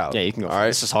start out. Yeah, you can go. All right,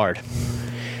 this is hard.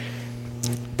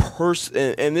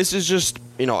 And this is just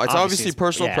it's obviously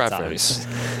personal preference.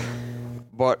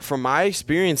 But from my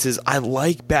experiences, I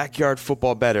like backyard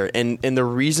football better. And the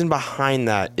reason behind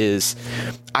that is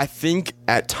I think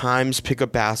at times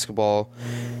pickup basketball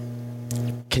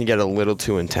can get a little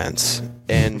too intense.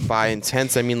 And by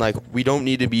intense, I mean we don't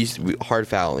need to be hard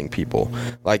fouling people.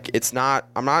 I'm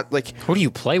not Who do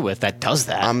you play with that does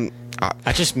that?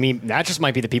 That just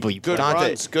might be the people you play.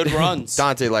 Good runs.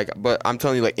 Dante, but I'm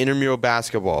telling you, intramural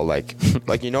basketball,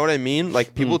 you know what I mean?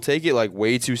 People take it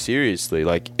way too seriously.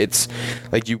 It's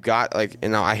you got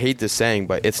and I hate this saying,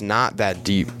 but it's not that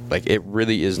deep. It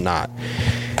really is not.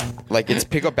 It's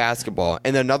pickup basketball.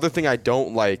 And another thing I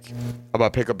don't like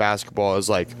about pickup basketball is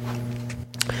I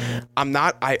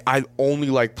only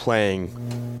like playing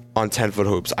on 10-foot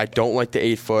hoops. I don't like the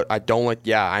 8-foot. I don't like.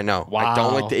 Yeah, I know. Wow. I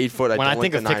don't like the 8-foot. When I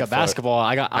think of pickup basketball,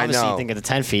 I obviously think of the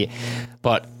 10 feet.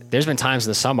 But there's been times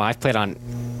in the summer I've played on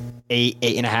 8,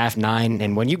 8.5, 9,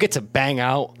 and when you get to bang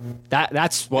out,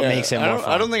 that's what makes it more fun.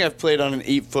 I don't think I've played on an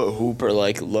 8-foot hoop or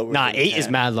lower. Nah, 8 is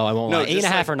mad low. I won't lie.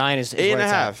 8.5 or 9 is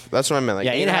 8.5. That's what I meant.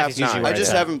 8.5 is usually I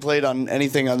just haven't played on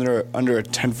anything under a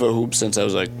 10-foot hoop since I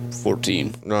was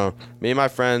 14. No, me and my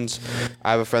friends.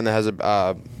 I have a friend that has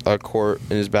a court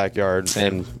in his backyard.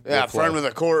 And a friend with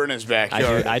a court in his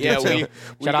backyard. I do too.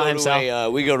 Shout out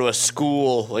himself. We go to a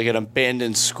school, an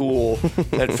abandoned school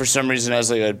that for some reason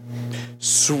has a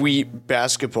sweet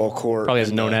basketball court. Probably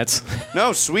has no nets.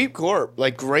 No, sweet court,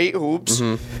 great hoops,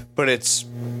 but it's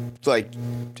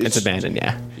it's abandoned.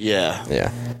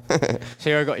 Yeah. So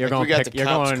you're going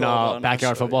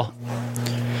backyard football.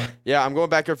 Yeah, I'm going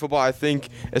backyard football. I think,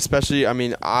 especially,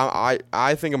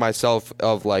 I think of myself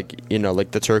of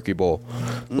the Turkey Bowl,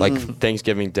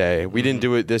 Thanksgiving Day. We didn't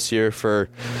do it this year for,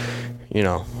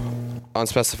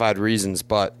 unspecified reasons,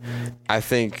 but I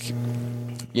think,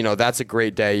 that's a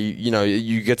great day.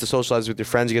 You get to socialize with your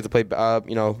friends. You get to play,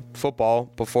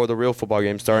 football before the real football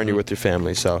game starts, and you're with your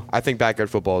family. So I think backyard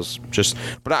football is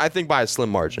but I think by a slim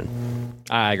margin.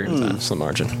 I agree with that. Slim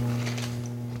margin.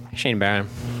 Shane Barron,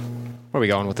 where are we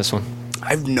going with this one?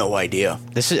 I have no idea.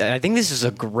 I think this is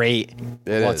a great.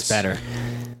 What's better?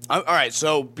 All right,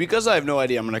 so because I have no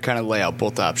idea, I'm going to kind of lay out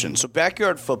both options. So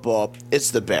backyard football,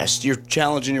 it's the best. You're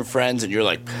challenging your friends, and you're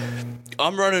like,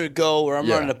 I'm running a go or I'm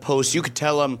running a post. You could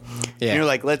tell them, and you're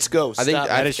like, let's go. I think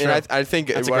I think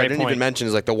That's what a I great didn't even mention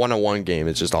is like the one-on-one game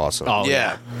is just awesome. Oh,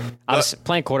 yeah.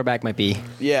 Playing quarterback might be.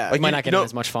 Yeah. Like, might not get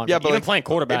as much fun. Yeah, but even playing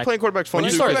quarterback. Playing quarterback's fun.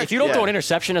 If you don't throw an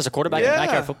interception as a quarterback in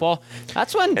backyard football,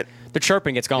 that's when the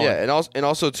chirping gets going. Yeah, and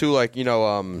also too, like,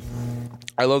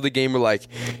 I love the game where, like,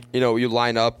 you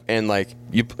line up and, like,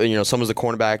 someone's the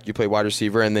cornerback, you play wide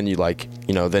receiver, and then you, like,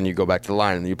 then you go back to the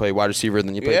line and you play wide receiver and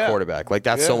then you play quarterback. Like,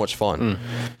 that's so much fun.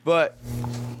 But,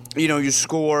 you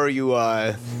score,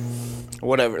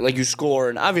 whatever. Like, you score,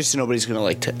 and obviously nobody's going to,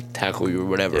 like, tackle you or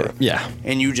whatever. Yeah.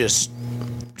 And you just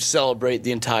celebrate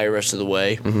the entire rest of the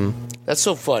way. Mm-hmm. That's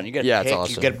so fun. You get it's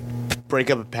awesome. You get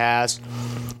break up a pass.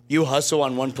 You hustle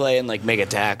on one play and, like, make a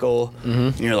tackle. Mm-hmm.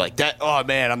 And you're like, oh,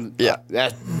 man, I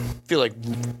feel like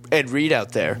Ed Reed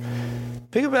out there.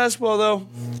 Pickup basketball, though,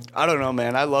 I don't know,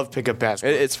 man. I love pickup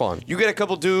basketball. It's fun. You get a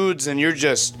couple dudes and you're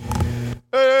just,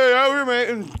 hey, how are you, mate?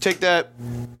 And take that.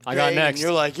 I got next. And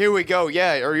you're like, here we go.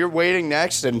 Yeah, or you're waiting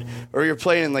next, or you're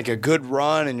playing in, like, a good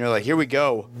run, and you're like, here we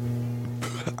go.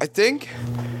 I think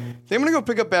I'm going to go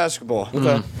pick up basketball.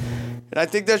 Okay. And I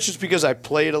think that's just because I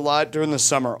played a lot during the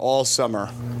summer, all summer.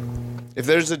 If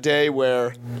there's a day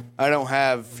where I don't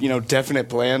have, definite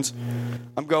plans,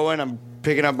 I'm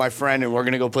picking up my friend and we're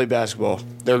going to go play basketball.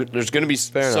 There's going to be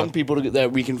some people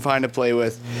that we can find to play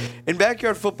with. In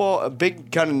backyard football, a big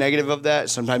kind of negative of that,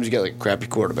 sometimes you get like a crappy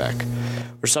quarterback.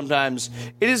 Or sometimes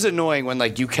it is annoying when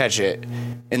like you catch it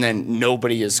and then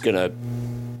nobody is going to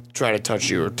try to touch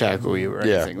you or tackle you or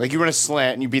anything. Like you run a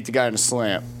slant and you beat the guy in a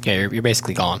slant. Yeah, you're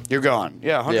basically gone. You're gone.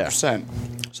 Yeah,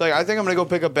 100%. So like, I think I'm going to go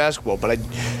pick up basketball, but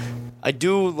I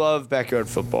do love backyard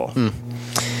football.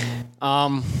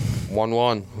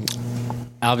 1-1.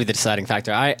 I'll be the deciding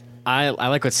factor. I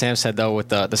like what Sam said, though, with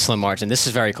the slim margin. This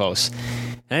is very close.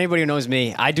 And anybody who knows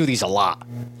me, I do these a lot.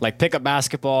 Like pickup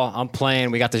basketball, I'm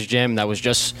playing. We got this gym that was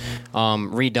just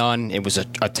redone. It was a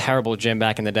terrible gym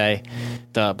back in the day.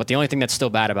 But the only thing that's still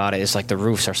bad about it is like the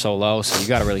roofs are so low, so you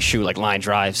got to really shoot like line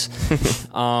drives.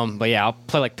 But yeah, I'll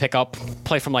play like pickup.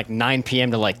 Play from like 9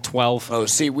 p.m. to like 12. Oh,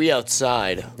 see, we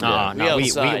outside. No, we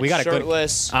got a good.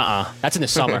 That's in the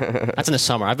summer. That's in the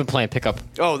summer. I've been playing pickup.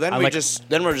 Oh, then we're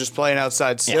just playing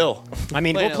outside still. Yeah. I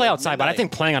mean, we'll play outside, but I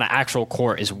think playing on an actual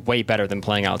court is way better than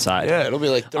playing outside. Yeah, it'll be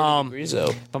like 30 degrees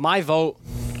though. But my vote,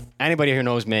 anybody who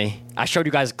knows me, I showed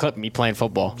you guys a clip of me playing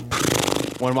football.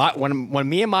 When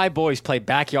me and my boys play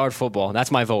backyard football,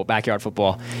 that's my vote, backyard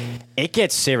football. It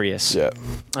gets serious. Yeah.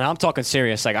 And I'm talking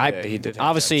serious. Like he did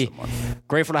obviously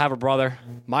grateful to have a brother.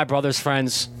 My brother's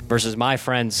friends versus my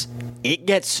friends. It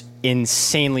gets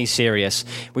insanely serious.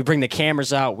 We bring the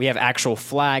cameras out. We have actual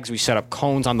flags. We set up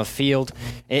cones on the field.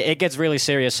 It gets really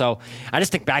serious. So I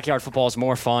just think backyard football is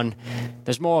more fun.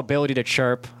 There's more ability to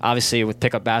chirp. Obviously, with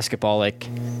pickup basketball, like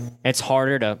it's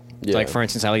harder to, like for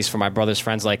instance, at least for my brother's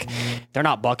friends, like they're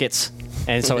not buckets.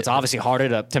 And so it's obviously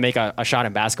harder to make a shot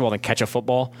in basketball than catch a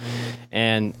football.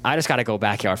 And I just got to go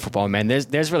backyard football, man.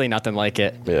 There's really nothing like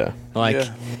it. Yeah. Like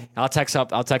I'll text up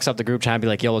the group chat and be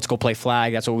like, yo, let's go play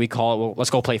flag. That's what we call it. Well, let's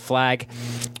go play flag.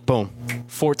 Boom.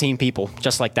 14 people,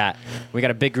 just like that. We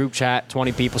got a big group chat,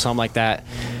 20 people, something like that.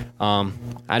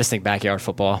 I just think backyard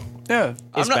football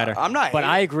is better. But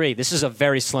I agree. This is a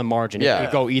very slim margin. Yeah. It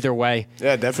could go either way.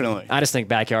 Yeah, definitely. I just think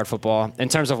backyard football, in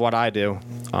terms of what I do,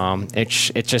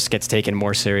 it just gets taken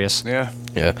more serious. Yeah.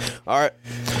 Yeah. All right.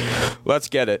 Let's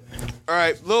get it. All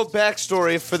right, little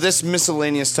backstory for this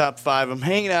miscellaneous top 5. I'm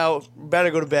hanging out, about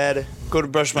to go to bed, go to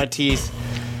brush my teeth.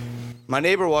 My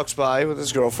neighbor walks by with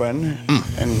his girlfriend,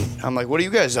 and I'm like, what are you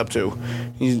guys up to?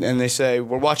 And they say,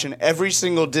 we're watching every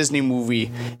single Disney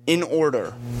movie in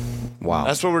order. Wow.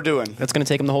 That's what we're doing. That's going to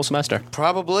take them the whole semester.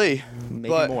 Probably. Maybe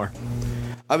more.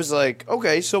 I was like,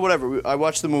 okay, so whatever. I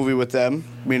watched the movie with them.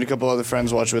 Me and a couple other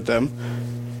friends watched with them.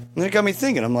 And it got me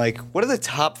thinking. I'm like, what are the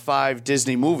top 5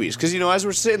 Disney movies? Because, as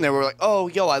we're sitting there, we're like, oh,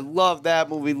 yo, I love that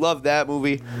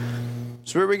movie.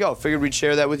 So here we go. Figured we'd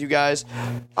share that with you guys.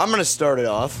 I'm going to start it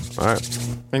off. All right. I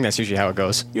think that's usually how it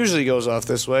goes. Usually goes off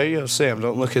this way. Sam,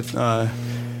 don't look at...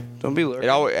 don't be lurking.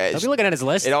 Don't be looking at his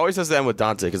list. It always has to end with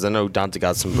Dante, because I know Dante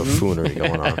got some buffoonery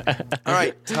going on. All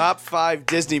right, top 5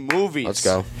 Disney movies. Let's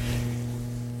go.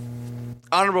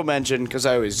 honorable mention, because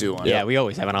I always do one. Yeah, we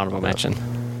always have an honorable mention.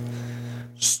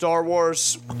 Star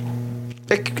Wars.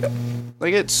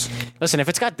 Like it's Listen, if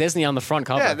it's got Disney on the front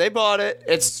cover, yeah, they bought it.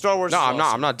 It's Star Wars. No, is I'm not.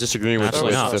 awesome. I'm not disagreeing with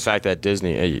Absolutely not. the fact that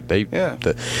Disney.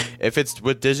 If it's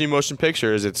with Disney Motion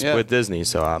Pictures, it's with Disney.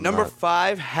 So I'm Number not.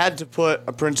 5 had to put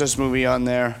a princess movie on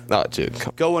there. Oh, dude.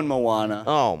 Going Moana.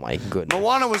 Oh my goodness.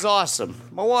 Moana was awesome.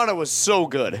 Moana was so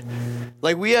good.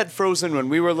 Like we had Frozen when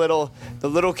we were little. The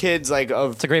little kids like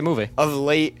it's a great movie. of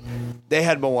late, they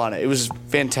had Moana. It was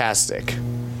fantastic.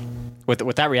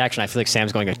 With that reaction, I feel like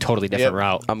Sam's going a totally different Yep.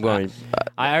 route. I'm going.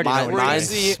 I already know what it is.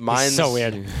 Crazy- Mine's So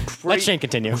weird. Let Shane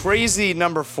continue. Crazy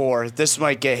number 4. This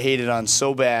might get hated on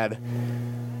so bad.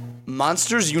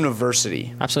 Monsters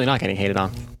University. Absolutely not getting hated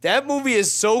on. That movie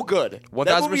is so good.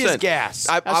 That movie is 1000%. gas.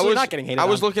 I Absolutely was not getting hated I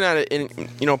was on. looking at it,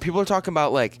 and people are talking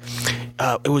about like,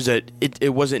 it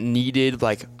wasn't needed.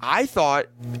 Like I thought,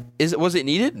 was it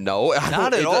needed? No,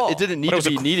 Not at all. It didn't need But it to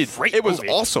was be a needed. great It was movie.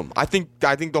 awesome. I think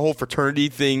the whole fraternity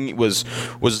thing was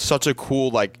such a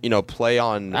cool play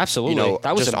on Absolutely.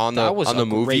 That was just a- on that was the a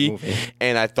great movie.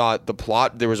 And I thought the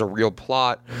plot, there was a real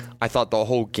plot. I thought the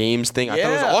whole games thing. I thought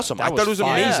it was Yeah. awesome. That I thought it was was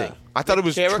fun. amazing. Yeah. I thought it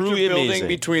was Character truly building amazing.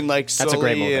 between like That's a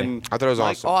great Sully movie. and I thought it was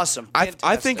like, awesome. awesome.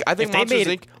 I think If they Monsters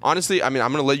made Inc. Honestly, I mean,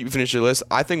 I'm gonna let you finish your list.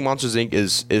 I think Monsters Inc.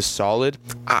 is solid.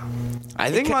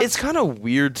 I think It's kind of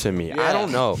weird to me. Yeah. I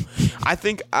don't know. I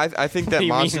think that What do you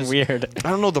Monsters mean weird? I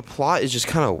don't know. The plot is just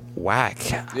kind of whack.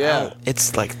 Yeah.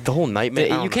 It's like the whole nightmare. I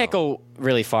You don't can't know. go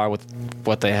really far with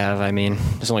what they have. I mean,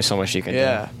 there's only so much you can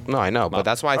Yeah. No, I know, but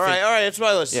that's why I All think. right, all right. It's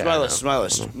my list. Yeah, It's my I list. It's my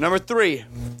list. Number 3,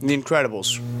 The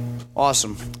Incredibles.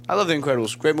 Awesome. I love The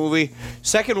Incredibles. Great movie.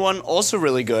 Second one, also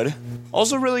really good.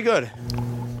 Also really good. do.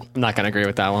 I'm not going to agree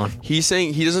with that one. He's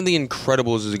saying he doesn't think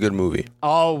Incredibles is a good movie.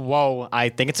 Oh, whoa. I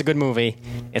think it's a good movie.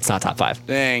 It's not top 5.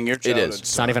 Dang, you're It is.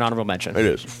 It's not even honorable mention. It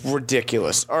is.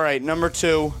 ridiculous. All right, number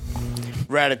 2,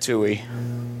 Ratatouille.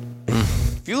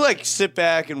 If you like sit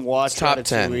back and watch Top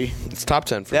 10. Ratatouille, It's top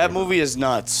 10 for that me. movie is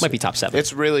nuts. Might be top 7.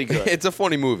 It's really good. It's a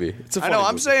funny movie. It's a I funny know.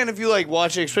 I'm movie. saying if you like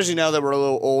watch it, especially now that we're a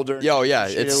little older. Yo, yeah,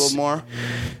 appreciate it a it's- little more.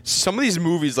 Some of these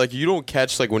movies, like you don't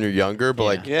catch like when you're younger, but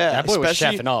like Yeah. That boy was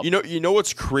especially- chefing up. You know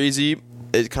what's crazy?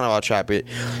 It's kind of off track, but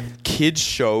kids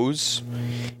shows.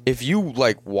 If you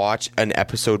like watch an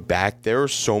episode back, there are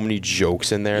so many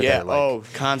jokes in there. Yeah. That, like, Oh,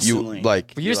 constantly. You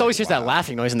like. You you're just like, always hear that wow.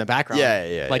 laughing noise in the background.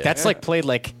 Yeah. Like, that's like played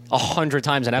like 100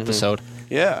 times an episode.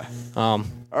 Yeah. Um,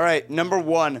 All right, number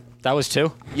 1. That was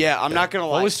 2. Yeah, I'm not gonna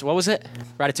lie. What was it?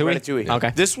 Ratatouille? Ratatouille?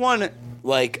 Okay. This one,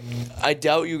 like, I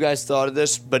doubt you guys thought of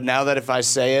this, but now that if I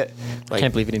say it, like,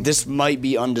 Can't believe you didn't. This might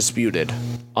be undisputed.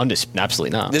 Absolutely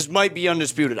not. This might be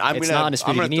undisputed. It's not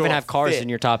undisputed. You can even have Cars in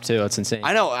your top 2. That's insane.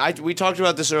 I know. We talked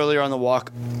about this earlier on the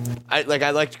walk. I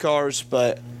liked Cars,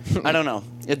 but I don't know.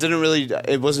 It didn't really.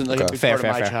 It wasn't like a big Fair, part fair,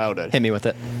 of my fair. childhood. Hit me with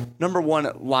it. Number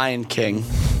 1, Lion King.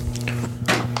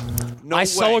 No I way.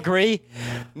 so agree.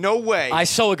 No way. I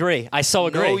so agree.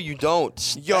 No, you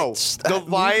don't. Yo, the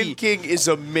Lion King is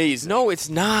amazing. No, it's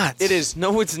not. It is.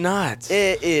 No, it's not.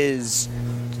 It is,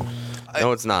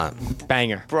 No, it's not.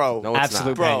 Banger. bro. No, it's Absolute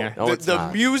not. bro. banger. No, it's the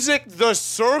not. music, the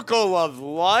circle of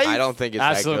life. I don't think it's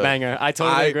Absolute that good. banger. I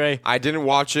totally agree. I didn't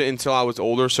watch it until I was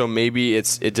older, so maybe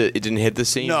it didn't hit the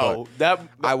same. No, but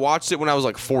I watched it when I was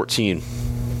like 14.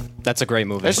 That's a great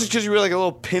movie. That's just because you were like a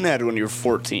little pinhead when you were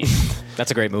 14.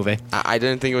 That's a great movie. I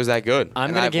didn't think it was that good. I'm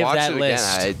And gonna I've give watched that it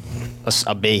list again.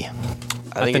 a B.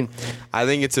 I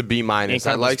think it's a B minus.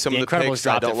 I Incredibles- like some The of the Incredibles picks.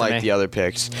 I dropped it don't for like me. the other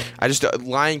picks. I just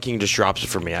Lion King just drops it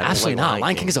for me. I don't Absolutely like not.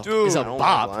 Lion King is a Dude, is I a don't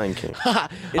bop. like Lion King.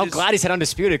 I'm glad he said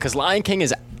undisputed because Lion King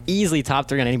is easily top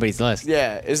 3 on anybody's list.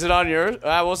 Yeah, is it on yours?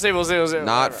 We'll see. Not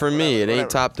Whatever, for me. whatever, It ain't whatever.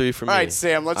 top 3 for me. All right,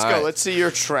 Sam, let's All go. right. Let's see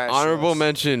your trash. Honorable list.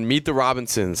 mention: Meet the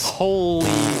Robinsons. Holy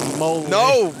moly!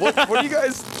 No, what do you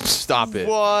guys? Stop it.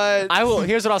 What? I will.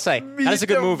 Here's what I'll say. That is a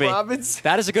good the movie. Robinsons.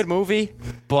 That is a good movie,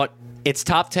 but it's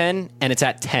top 10 and it's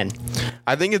at 10.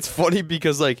 I think it's funny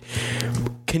because like,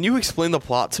 can you explain the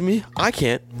plot to me? I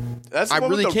can't. That's the I one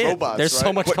with really the can't. robots, There's so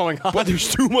right? much going on. But there's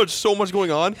so much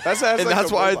going on. That's and like that's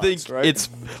the why I robots, think right? it's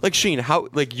like Sheen. How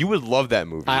like you would love that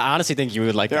movie. I honestly think you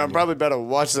would like Yeah, that I'm movie. probably better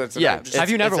watch that tonight. Yeah, Just- Have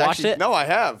you never it's watched actually- it? No, I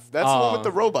have. That's the one with Oh.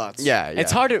 the robots. yeah.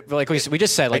 It's hard to like we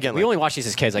just said like Again, we like- only watch these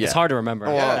as kids. Like it's Yeah. hard to remember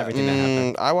everything that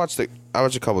happened. I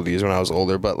watched a couple of these when I was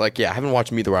older, but like I haven't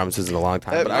watched Meet the Robinsons in a long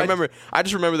time. But I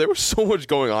just remember there was so much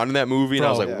going on in that movie, and I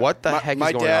was Bro. like, Yeah. what the my, heck my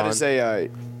is going dad on? is a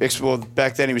well,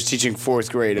 back then he was teaching 4th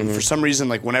grade, and for some reason,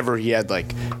 like whenever he had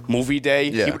like movie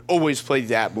day, he Yeah. would always play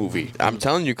that movie. I'm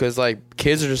telling you, because like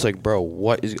kids are just like, bro,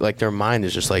 what is like their mind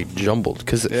is just like jumbled.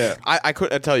 Because Yeah. I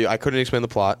couldn't explain the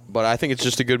plot, but I think it's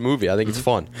just a good movie. I think it's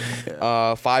fun.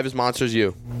 5 is Monsters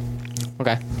U.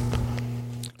 Okay.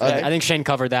 I think Shane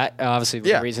covered that. Obviously,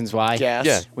 the reasons why. Gas.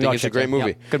 Yeah, We I all think it's a checked great it. movie.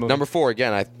 Yeah, good movie. Number 4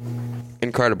 again.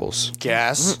 Incredibles.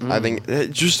 Gas. I think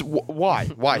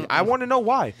why? I want to know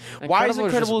why. Why is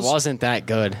just Incredibles? wasn't that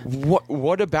good.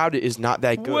 What about it is not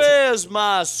that good? Where's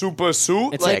my super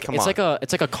suit? It's like it's like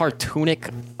a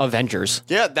cartoonic Avengers.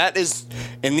 Yeah, that is,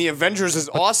 and the Avengers is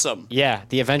awesome. Yeah,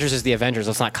 the Avengers is the Avengers.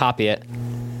 Let's not copy it.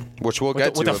 Which we'll With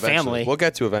get the- to with the eventually. family. We'll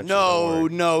get to eventually. don't No, worry.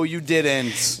 no, you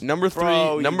didn't. Number 3.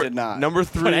 Bro, you number did not. Number But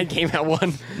 3. Endgame at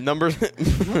 1. Number.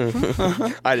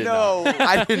 I did No. not.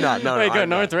 I did not. No. Wait, no, good. I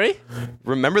Number 3.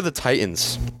 Remember the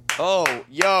Titans. Oh,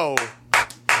 yo.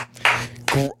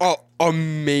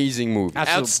 Amazing movie.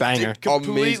 Absolute banger.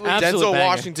 Completely. Amazing. Absolute Denzel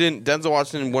banger.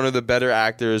 Washington, one of the better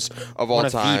actors of all One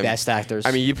of time. the best actors.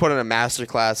 I mean, you put in a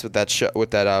masterclass with that show, with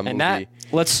that movie. and that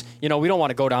we don't want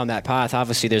to go down that path.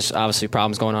 Obviously, there's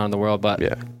problems going on in the world, but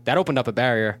Yeah. that opened up a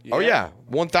barrier. Oh yeah,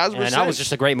 1,000%. And that was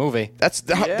just a great movie.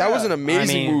 That was an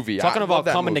amazing movie. Talking I about love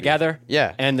that coming movie. together.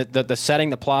 Yeah. And the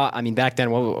setting, the plot. I mean, back then,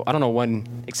 I don't know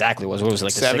when exactly it was. What was it,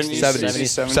 like the 70s?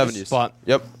 60s? 70s. But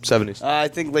Yep, 70s. I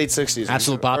think late 60s.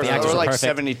 Absolute bop. The Or actors were like perfect.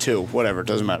 72. Whatever.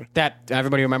 Doesn't matter. that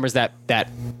everybody remembers that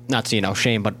not to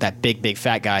shame, but that big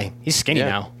fat guy. He's skinny Yeah.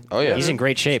 now. Oh, yeah. He's in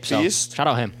great shape. So Beast. shout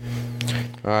out him.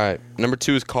 All right, number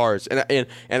 2 is Cars, and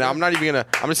I'm not even gonna.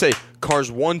 I'm gonna say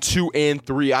Cars 1, 2, and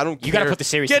 3. I don't care. You got to put the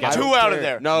series Get together. 2 out of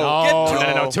there. No,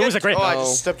 No. 2 is a great. Oh, I No.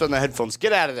 just stepped on the headphones.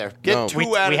 Get out of there. Get No. 2 We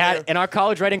out of had there. in our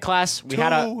college writing class. We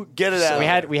had a Get it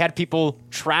out. we had people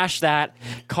trash that.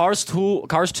 Cars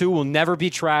 2 will never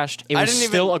be trashed. It I was didn't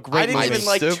still even- a great I didn't movie. even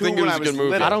like still 2 think it when was I a was good movie.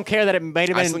 little. I don't care that it might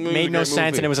have I still been think it was made a no great sense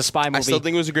movie. and it was a spy movie. I still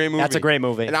think it was a great movie. That's a great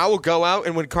movie. And I will go out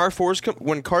and when Cars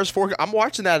 4, I'm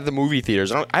watching that at the movie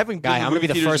theaters. I haven't been Guy, to I'm gonna be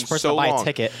the movie theaters first in person so to buy a long.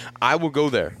 ticket. I will go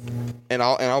there, and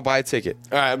I'll buy a ticket.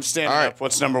 All right, I'm standing All right. up.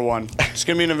 What's number 1? It's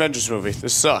gonna be an Avengers movie.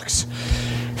 This sucks.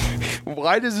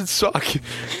 Why does it suck?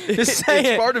 It's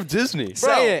it. part of Disney.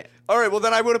 Say it. All right, well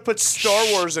then I would have put Star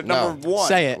Wars at No. number 1.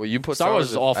 Say it. Well, you put Star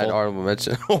Wars is awful. at honorable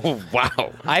mention. Oh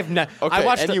wow. I Okay.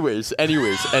 watched.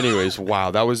 Anyways.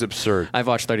 Wow, that was absurd. I've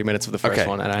watched 30 minutes of the first Okay.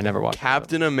 one and I never watched.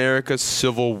 Captain America: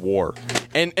 Civil War.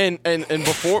 And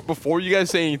before you guys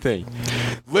say anything,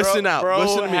 listen out. Bro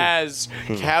Listen to me. has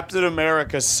Captain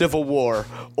America: Civil War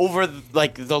over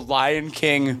like the Lion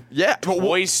King, Yeah.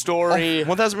 Toy Story.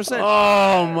 1,000%.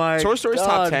 Oh my! Toy Story's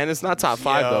top 10. It's not top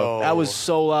 5 though. That was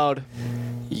so loud.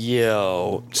 Yo,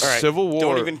 all right, Civil War.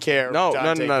 Don't even care. No.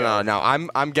 Dante, go.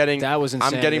 I'm getting. That was I'm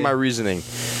insanity. getting my reasoning.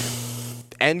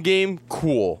 Endgame,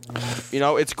 cool.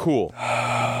 It's cool.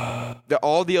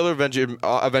 All the other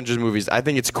Avengers movies, I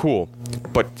think it's cool.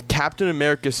 But Captain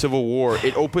America: Civil War,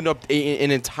 it opened up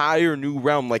an entire new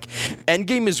realm. Like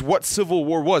Endgame is what Civil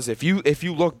War was. If you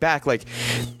look back, like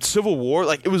Civil War,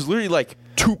 like it was literally like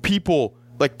two people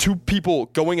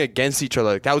going against each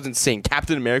other. Like, that was insane.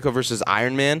 Captain America versus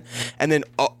Iron Man, and then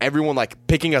everyone like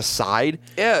picking a side.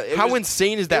 Yeah, How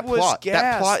insane is that plot?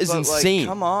 That plot is insane.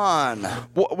 Come on.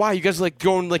 Why you guys like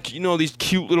going like these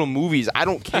cute little movies? I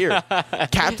don't care.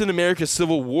 Captain America: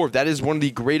 Civil War. That is one of the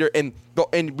greater and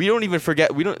we don't even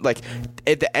forget. We don't like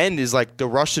at the end is like the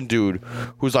Russian dude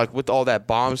who's like with all that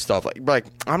bomb stuff. Like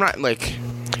I'm not like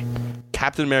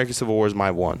Captain America: Civil War is my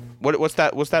one. What's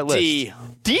that list?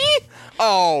 D?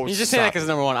 Oh, You just say that because it's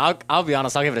number 1. I'll be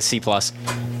honest. I'll give it a C+.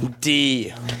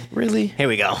 D. Really? Here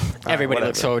we go. Everybody whatever.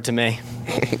 looks forward to me.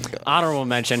 Honorable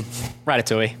mention.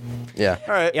 Ratatouille. Yeah.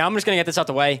 All right. Yeah, I'm just gonna get this out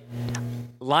the way.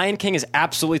 Lion King is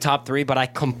absolutely top 3, but I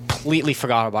completely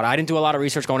forgot about it. I didn't do a lot of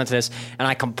research going into this, and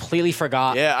I completely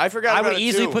forgot. Yeah, I forgot I about would it,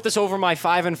 easily too. put this over my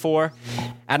 5 and 4.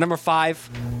 At number 5,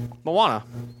 Moana.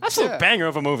 Absolute Yeah. banger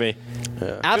of a movie.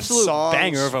 Absolute songs.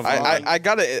 banger of a movie.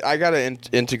 I gotta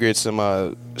integrate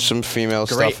some female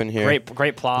great, stuff in here.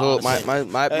 Great plot. Little-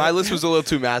 my list was a little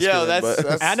too masculine.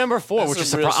 but At number 4, that's which is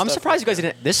some real I'm stuff surprised you guys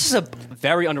didn't. This is a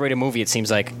very underrated movie. It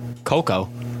seems like Coco.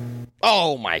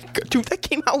 oh my god, dude, that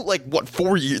came out like what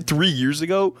 3 years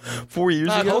ago? 4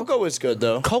 years ago. Coco was good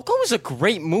though. Coco is a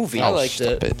great movie. I liked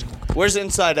it. Stop it. Where's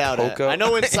Inside Out Coco? at? I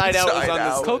know Inside Out was Inside on this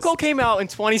Out. list. Coco came out in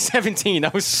 2017.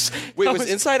 That was Wait, that was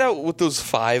Inside Out with those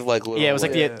 5 like little? Yeah, it was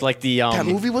like the That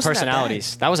movie wasn't that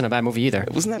personalities. That wasn't a bad movie either.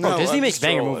 Wasn't that No, bad? Disney I'm makes just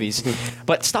banger trolling. movies.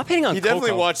 But stop hitting on He Coco.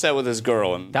 definitely watched that with his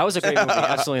girl. And That was a great movie.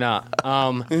 Absolutely not.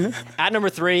 At number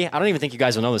 3, I don't even think you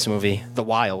guys will know this movie, The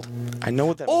Wild. I know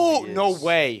what that. oh movie no is.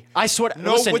 way! I swear.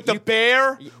 No, listen, with the you-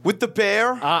 bear. With the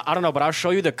bear. I don't know, but I'll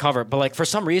show you the cover. But like for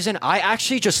some reason, I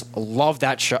actually just love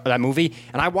that movie,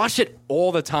 and I watched it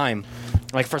all the time.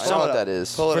 Like for I know some what that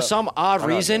is. Pull it for up. some odd know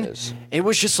what reason, that is. it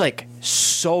was just like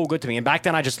so good to me. And back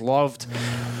then, I just loved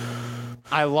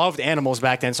I loved animals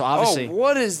back then, so obviously,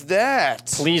 what is that?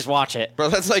 please watch it. Bro,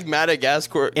 that's like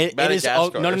Madagascar. It is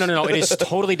no. It is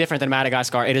totally different than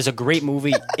Madagascar. It is a great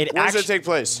movie. It Where does it take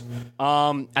place?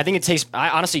 I think it takes.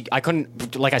 I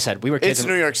couldn't. Like I said, we were kids. It's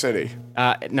New York City.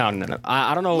 No.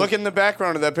 I don't know. Look in the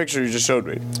background of that picture you just showed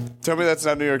me. Tell me that's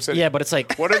not New York City. Yeah, but it's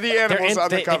like what are the animals on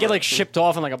the they cover? get like shipped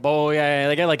off in like a bowl. Yeah,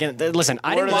 they get like. Listen,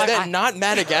 I didn't Is watch. that not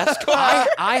Madagascar?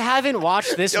 I haven't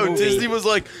watched this Yo, movie. Disney was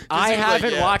like. I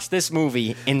haven't watched this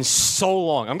movie in so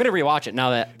long. I'm gonna rewatch it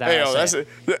now that.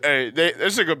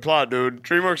 That's a good plot, dude.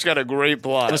 DreamWorks got a great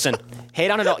plot. Listen,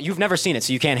 hate on it all. You've never seen it,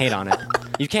 so you can't hate on it.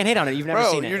 You can't hate on it. You've never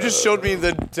Bro, seen it. you just showed me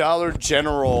the Dollar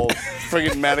General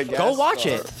friggin' Madagascar. Go watch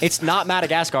it. It's not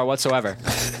Madagascar whatsoever.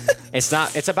 It's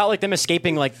not. It's about like them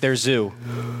escaping like their zoo.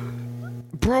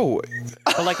 Bro.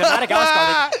 But like the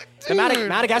Madagascar,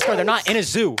 they're not in a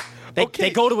zoo. They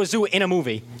go to a zoo in a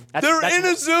movie. They're in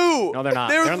a zoo. No, they're not.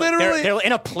 They're literally. They're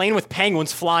in a plane with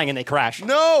penguins flying and they crash.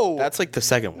 No. That's like the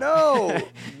second one. No.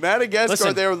 Madagascar,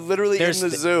 Listen, they're literally in the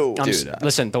zoo.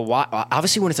 Listen,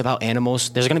 obviously when it's about animals,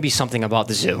 there's going to be something about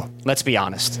the zoo. Let's be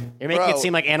honest. You're making it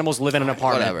seem like animals live in an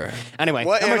apartment. Whatever. Anyway.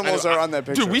 What animals are on that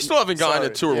picture? Dude, we still haven't gotten to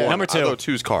tour one. Number 2. I'll go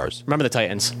 2's Cars. Remember the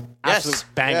Titans. Yes. Absolute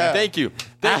banger. Yeah. Thank you.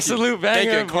 Absolute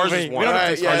banger. Thank you. Cars movie. is We one. don't have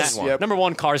Alright, to yes, that. yep. Number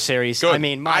 1 Cars series. Good. I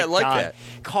mean, my I like God. that.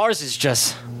 Cars is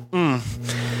just.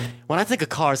 When I think of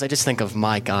Cars, I just think of,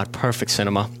 my God, perfect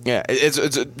cinema. Yeah, it's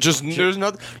just there's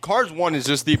nothing. Cars 1 is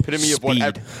just the epitome of what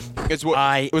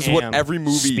what every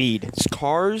movie. Speed.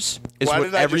 Cars is Why what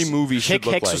did I every just- movie should Chick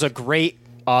look Hicks like. was a great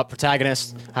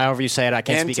protagonist, however you say it. I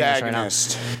can't speak English right now.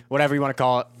 Antagonist. Whatever you want to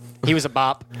call it. He was a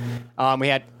bop. We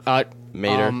had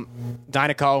Mater.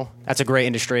 Dynaco. That's a great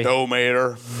industry. No,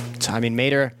 Mater. I mean,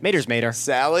 Mater's Mater.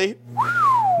 Sally?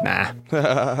 Nah.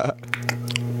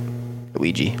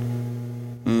 Luigi.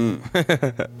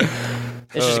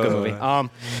 It's just a good movie.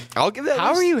 I'll give that.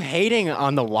 How are you hating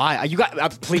on the why? You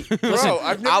got please listen. Bro,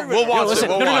 I've never we'll watch listen, it.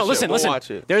 We'll no, watch listen, it. We'll listen.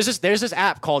 watch it. There's this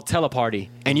app called Teleparty,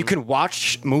 and you can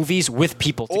watch movies with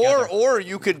people together. Or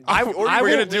you could. I or will- you I could will- We're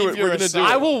gonna do it. leave your We're gonna do asylum.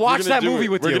 it. I will watch We're gonna that do movie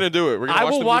it. with We're you. gonna do it. We're gonna I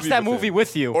watch will the watch movie that with movie you.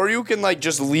 with you. Or you can like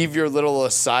just leave your little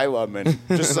asylum and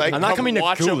just like I'm not come coming to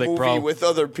watch a Gulick, movie bro. with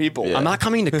other people. Yeah. I'm not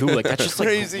coming to Gulick. That's just like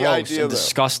Crazy gross idea, and though.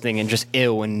 disgusting and just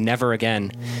ew and never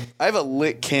again. I have a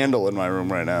lit candle in my room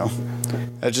right now.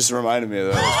 That just reminded me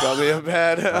of that. It's probably a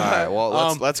bad. All right.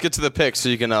 Well, let's get to the picks so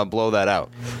you can blow that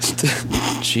out.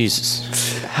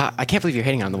 Jesus, I can't believe you're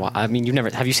hating on the Wild. I mean,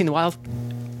 have you seen the Wild?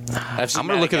 I'm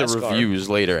gonna look at the reviews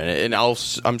later, and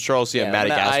I'm sure I'll see a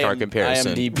Madagascar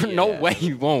comparison. No way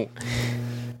you won't,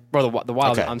 bro. The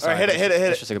Wild. Okay. I'm sorry. All right, hit it.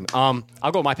 That's just a good- I'll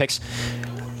go with my picks.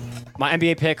 My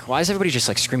NBA pick. Why is everybody just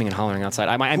like screaming and hollering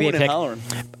outside? My NBA pick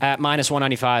at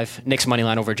 -195. Knicks money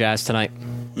line over Jazz tonight.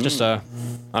 Just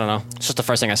I don't know. It's just the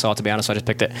first thing I saw, to be honest. So I just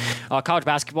picked it. College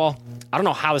basketball. I don't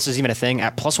know how this is even a thing.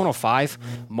 At +105,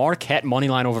 Marquette money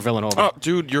line over Villanova. Oh,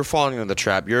 dude, you're falling into the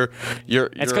trap. You're.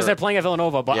 It's because they're playing at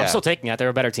Villanova, but Yeah. I'm still taking it. They're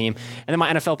a better team. And then my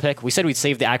NFL pick. We said we'd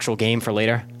save the actual game for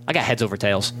later. I got heads over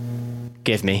tails.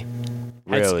 Give me.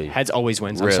 Really? Heads always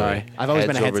wins. I'm Really? sorry. I've always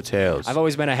Heads been a over tails. I've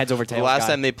always been a heads over tails. The last guy.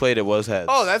 time they played, it was heads.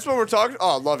 Oh, that's what we're talking.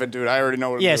 Oh, I love it, dude. I already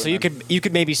know what. Yeah, I'm so doing, you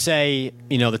could maybe say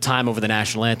the time over the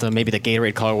national anthem, maybe the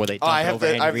Gatorade color where they. Oh, Dump I it have over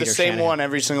the Andy I have Reid the or same Shanahan. one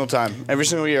every single time. Every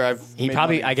single year I've. He made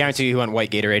probably. money. I guarantee you, he went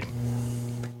white Gatorade.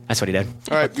 That's what he did.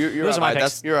 All right, you're Those up. are my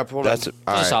That's- picks. You're up. Hold That's on.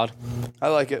 all Those are right. solid. I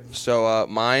like it. So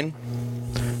mine,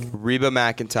 Reba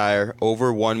McEntire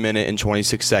over 1 minute and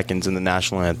 26 seconds in the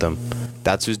national anthem.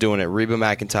 That's who's doing it. Reba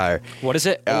McEntire. What is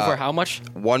it? Over how much?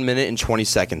 1 minute and 20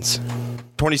 seconds.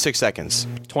 26 seconds.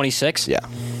 26. Yeah.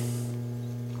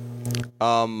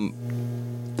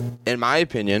 In my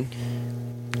opinion,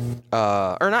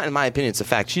 or not in my opinion, it's a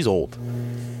fact. She's old.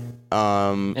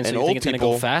 And so you old think it's gonna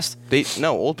go people, fast?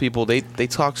 old people they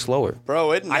talk slower.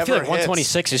 Bro, it never I feel like hits.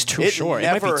 126 is too It short. It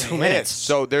might be never 2 minutes. hits.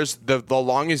 So there's the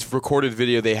longest recorded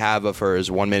video they have of her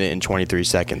is 1 minute and 23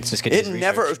 seconds. This kid did It his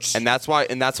never. research. And that's why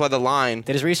the line.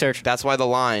 Did his research. That's why the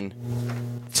line.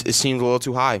 It seems a little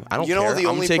too high. I don't You know care. who the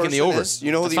I'm only taking person the over. is?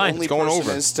 You know who That's the fine. only It's going person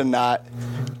over. is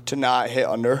to not hit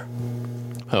under?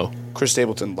 Oh. Chris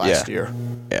Stapleton last Yeah. year.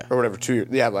 Yeah. Or whatever, 2 years.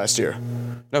 Yeah, last year.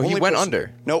 No, he Only went person-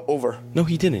 under. No, over. No,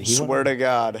 he didn't. He Swear to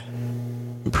God.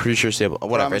 I'm pretty sure Stable.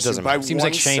 Whatever. It Promise you, doesn't by matter. Seems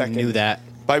like Shane 1 second. knew that.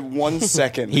 By 1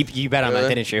 second. You bet on that,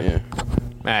 Really? didn't you? Yeah.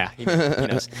 Yeah, he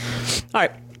knows. All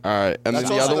right. All right. And then That's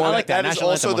the also other the- I one. like that. That is national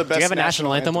also anthem the one. Do you best have a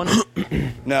national anthem one?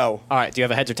 No. All right. Do you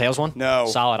have a heads or tails one? No.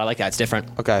 Solid. I like that. It's different.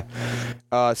 Okay.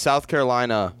 South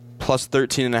Carolina plus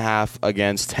 13.5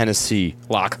 against Tennessee.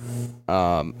 Lock.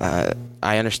 I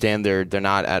understand they're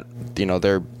not at,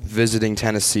 they're visiting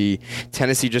Tennessee.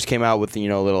 Tennessee just came out with,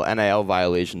 little NIL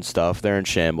violation stuff. They're in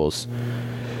shambles.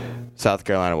 South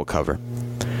Carolina will cover.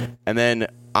 And then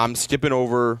I'm skipping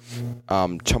over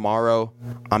tomorrow.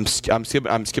 I'm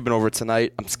skipping over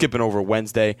tonight. I'm skipping over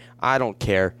Wednesday. I don't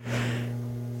care.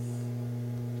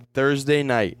 Thursday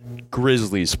night,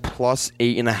 Grizzlies plus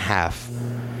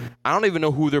 8.5. I don't even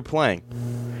know who they're playing.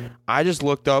 I just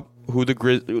looked up who the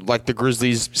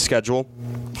Grizzlies schedule,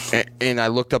 and I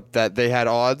looked up that they had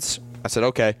odds. I said,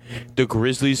 okay, the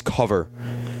Grizzlies cover.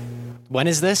 When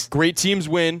is this? Great teams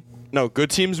win. No, good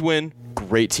teams win.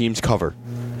 Great teams cover.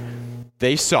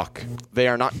 They suck. They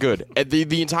are not good. And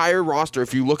the entire roster,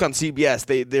 if you look on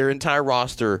CBS, their entire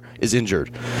roster is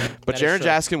injured. But Jaren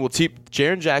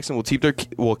Jackson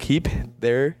will keep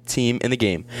their team in the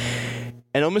game.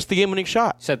 And he'll miss the game-winning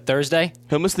shot. You said Thursday?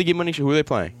 He'll miss the game-winning shot. Who are they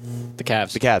playing? The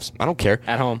Cavs. The Cavs. I don't care.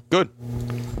 At home. Good.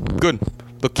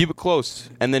 They'll keep it close.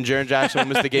 And then Jaren Jackson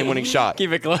will miss the game-winning shot.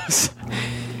 Keep it close.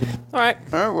 All right.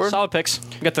 Word. Solid picks.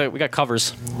 We got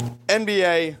covers.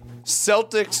 NBA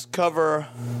Celtics cover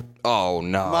Oh,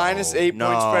 no. minus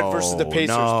 8-point spread versus the Pacers.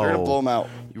 No. They're going to blow them out.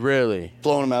 Really?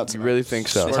 Blowing them out. You really think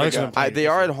so? Swear to God. They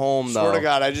are at home, though. Swear to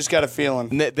God, I just got a feeling.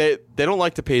 They don't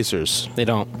like the Pacers. They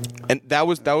don't. And that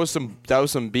was some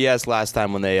BS last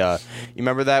time when they you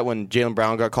remember that when Jaylen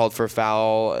Brown got called for a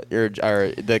foul or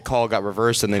the call got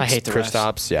reversed and then I hate the refs.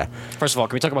 Kristaps. Yeah. First of all,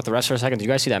 can we talk about the rest for a second? Do you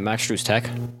guys see that Max Strus tech?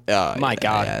 My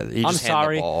God. Yeah, he I'm just handed the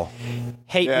sorry. ball.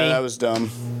 Hate Yeah, me. that was dumb.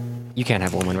 You can't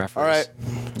have women referees. All right.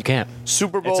 You can't.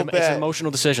 Super Bowl It's bet. an emotional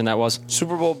decision, that was.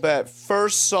 Super Bowl bet.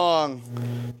 First song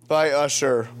by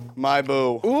Usher, My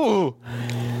Boo. Ooh.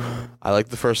 I like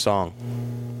the first song.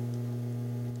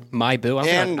 My Boo. I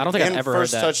don't think I've ever heard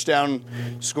first that. touchdown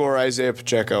score, Isaiah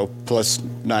Pacheco, plus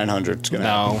 900. It's gonna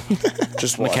happen. No.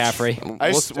 Just watch. McCaffrey. We're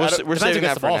who saving gets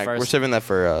that the for ball next. first. We're saving that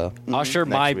for Usher, next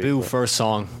My week, Boo, but- first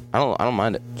song. I don't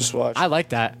mind it. Just watch. I like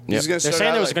that. He's gonna They're start saying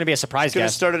out there was like- going to be a surprise He's gonna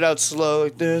guest. start it out slow.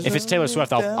 Like, If it's Taylor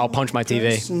Swift, I'll punch my TV.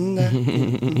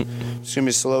 It's gonna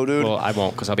be slow, dude. Well, I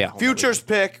won't because I'll be at home. Futures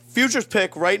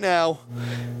pick right now.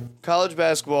 College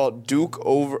basketball, Duke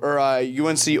over or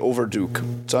UNC over Duke.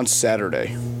 It's on Saturday.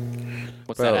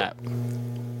 What's Bro, that at?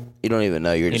 You don't even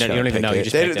know. You're just you gonna don't even pick know, you it.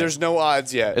 just- picked it. There's no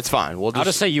odds yet. It's fine. I'll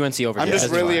just say UNC over. I'm Yeah, just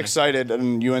that's really fine. excited,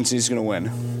 and UNC is gonna win.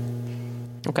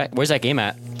 Okay, where's that game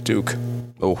at? Duke.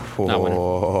 Oh,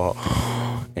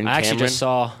 I actually just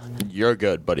saw. You're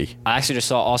good, buddy. I actually just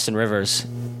saw Austin Rivers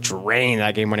drain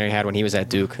that game winner he had when he was at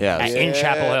Duke. Yeah. In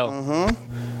Chapel Hill.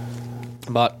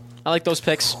 Mm-hmm. But I like those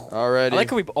picks. Alrighty. I like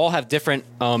how we all have different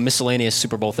miscellaneous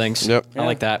Super Bowl things. Yep. I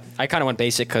like that. I kind of went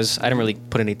basic because I didn't really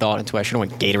put any thought into it. I should have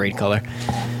went Gatorade color.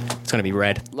 It's gonna be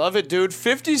red. Love it, dude.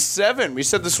 57. We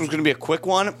said this was gonna be a quick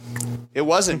one. It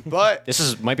wasn't, but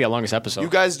Might be our longest episode. you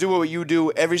guys do what you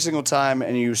do every single time,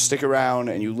 and you stick around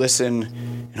and you listen,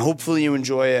 and hopefully you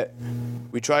enjoy it.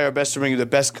 We try our best to bring you the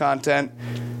best content,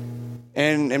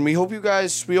 and we hope you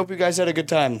guys had a good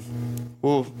time.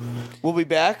 We'll be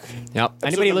back. Yep.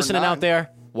 Anybody number listening 9. out there?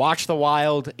 Watch The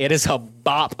Wild. It is a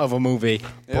bop of a movie.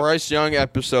 Bryce Young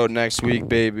episode next week,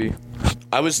 baby.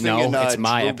 I was thinking, No, it's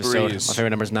my Drew episode. Brees. My favorite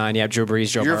number is 9. Yeah, Drew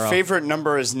Brees, Joe Your Burrow. favorite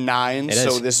number is 9. It so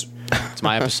is. this, It's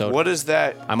my episode. what is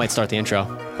that? I might start the intro.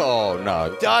 Oh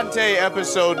no. Dante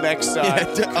episode next time. Yeah,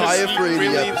 'cause I he Afraid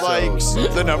really episode. likes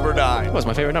the number 9. What's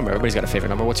my favorite number? Everybody's got a favorite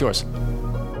number. What's yours?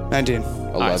 19.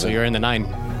 All right, so you're in the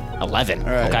 11.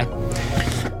 All right.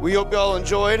 Okay. We hope y'all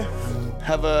enjoyed.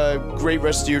 Have a great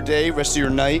rest of your day, rest of your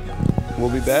night. We'll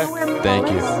be back. Thank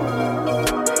you.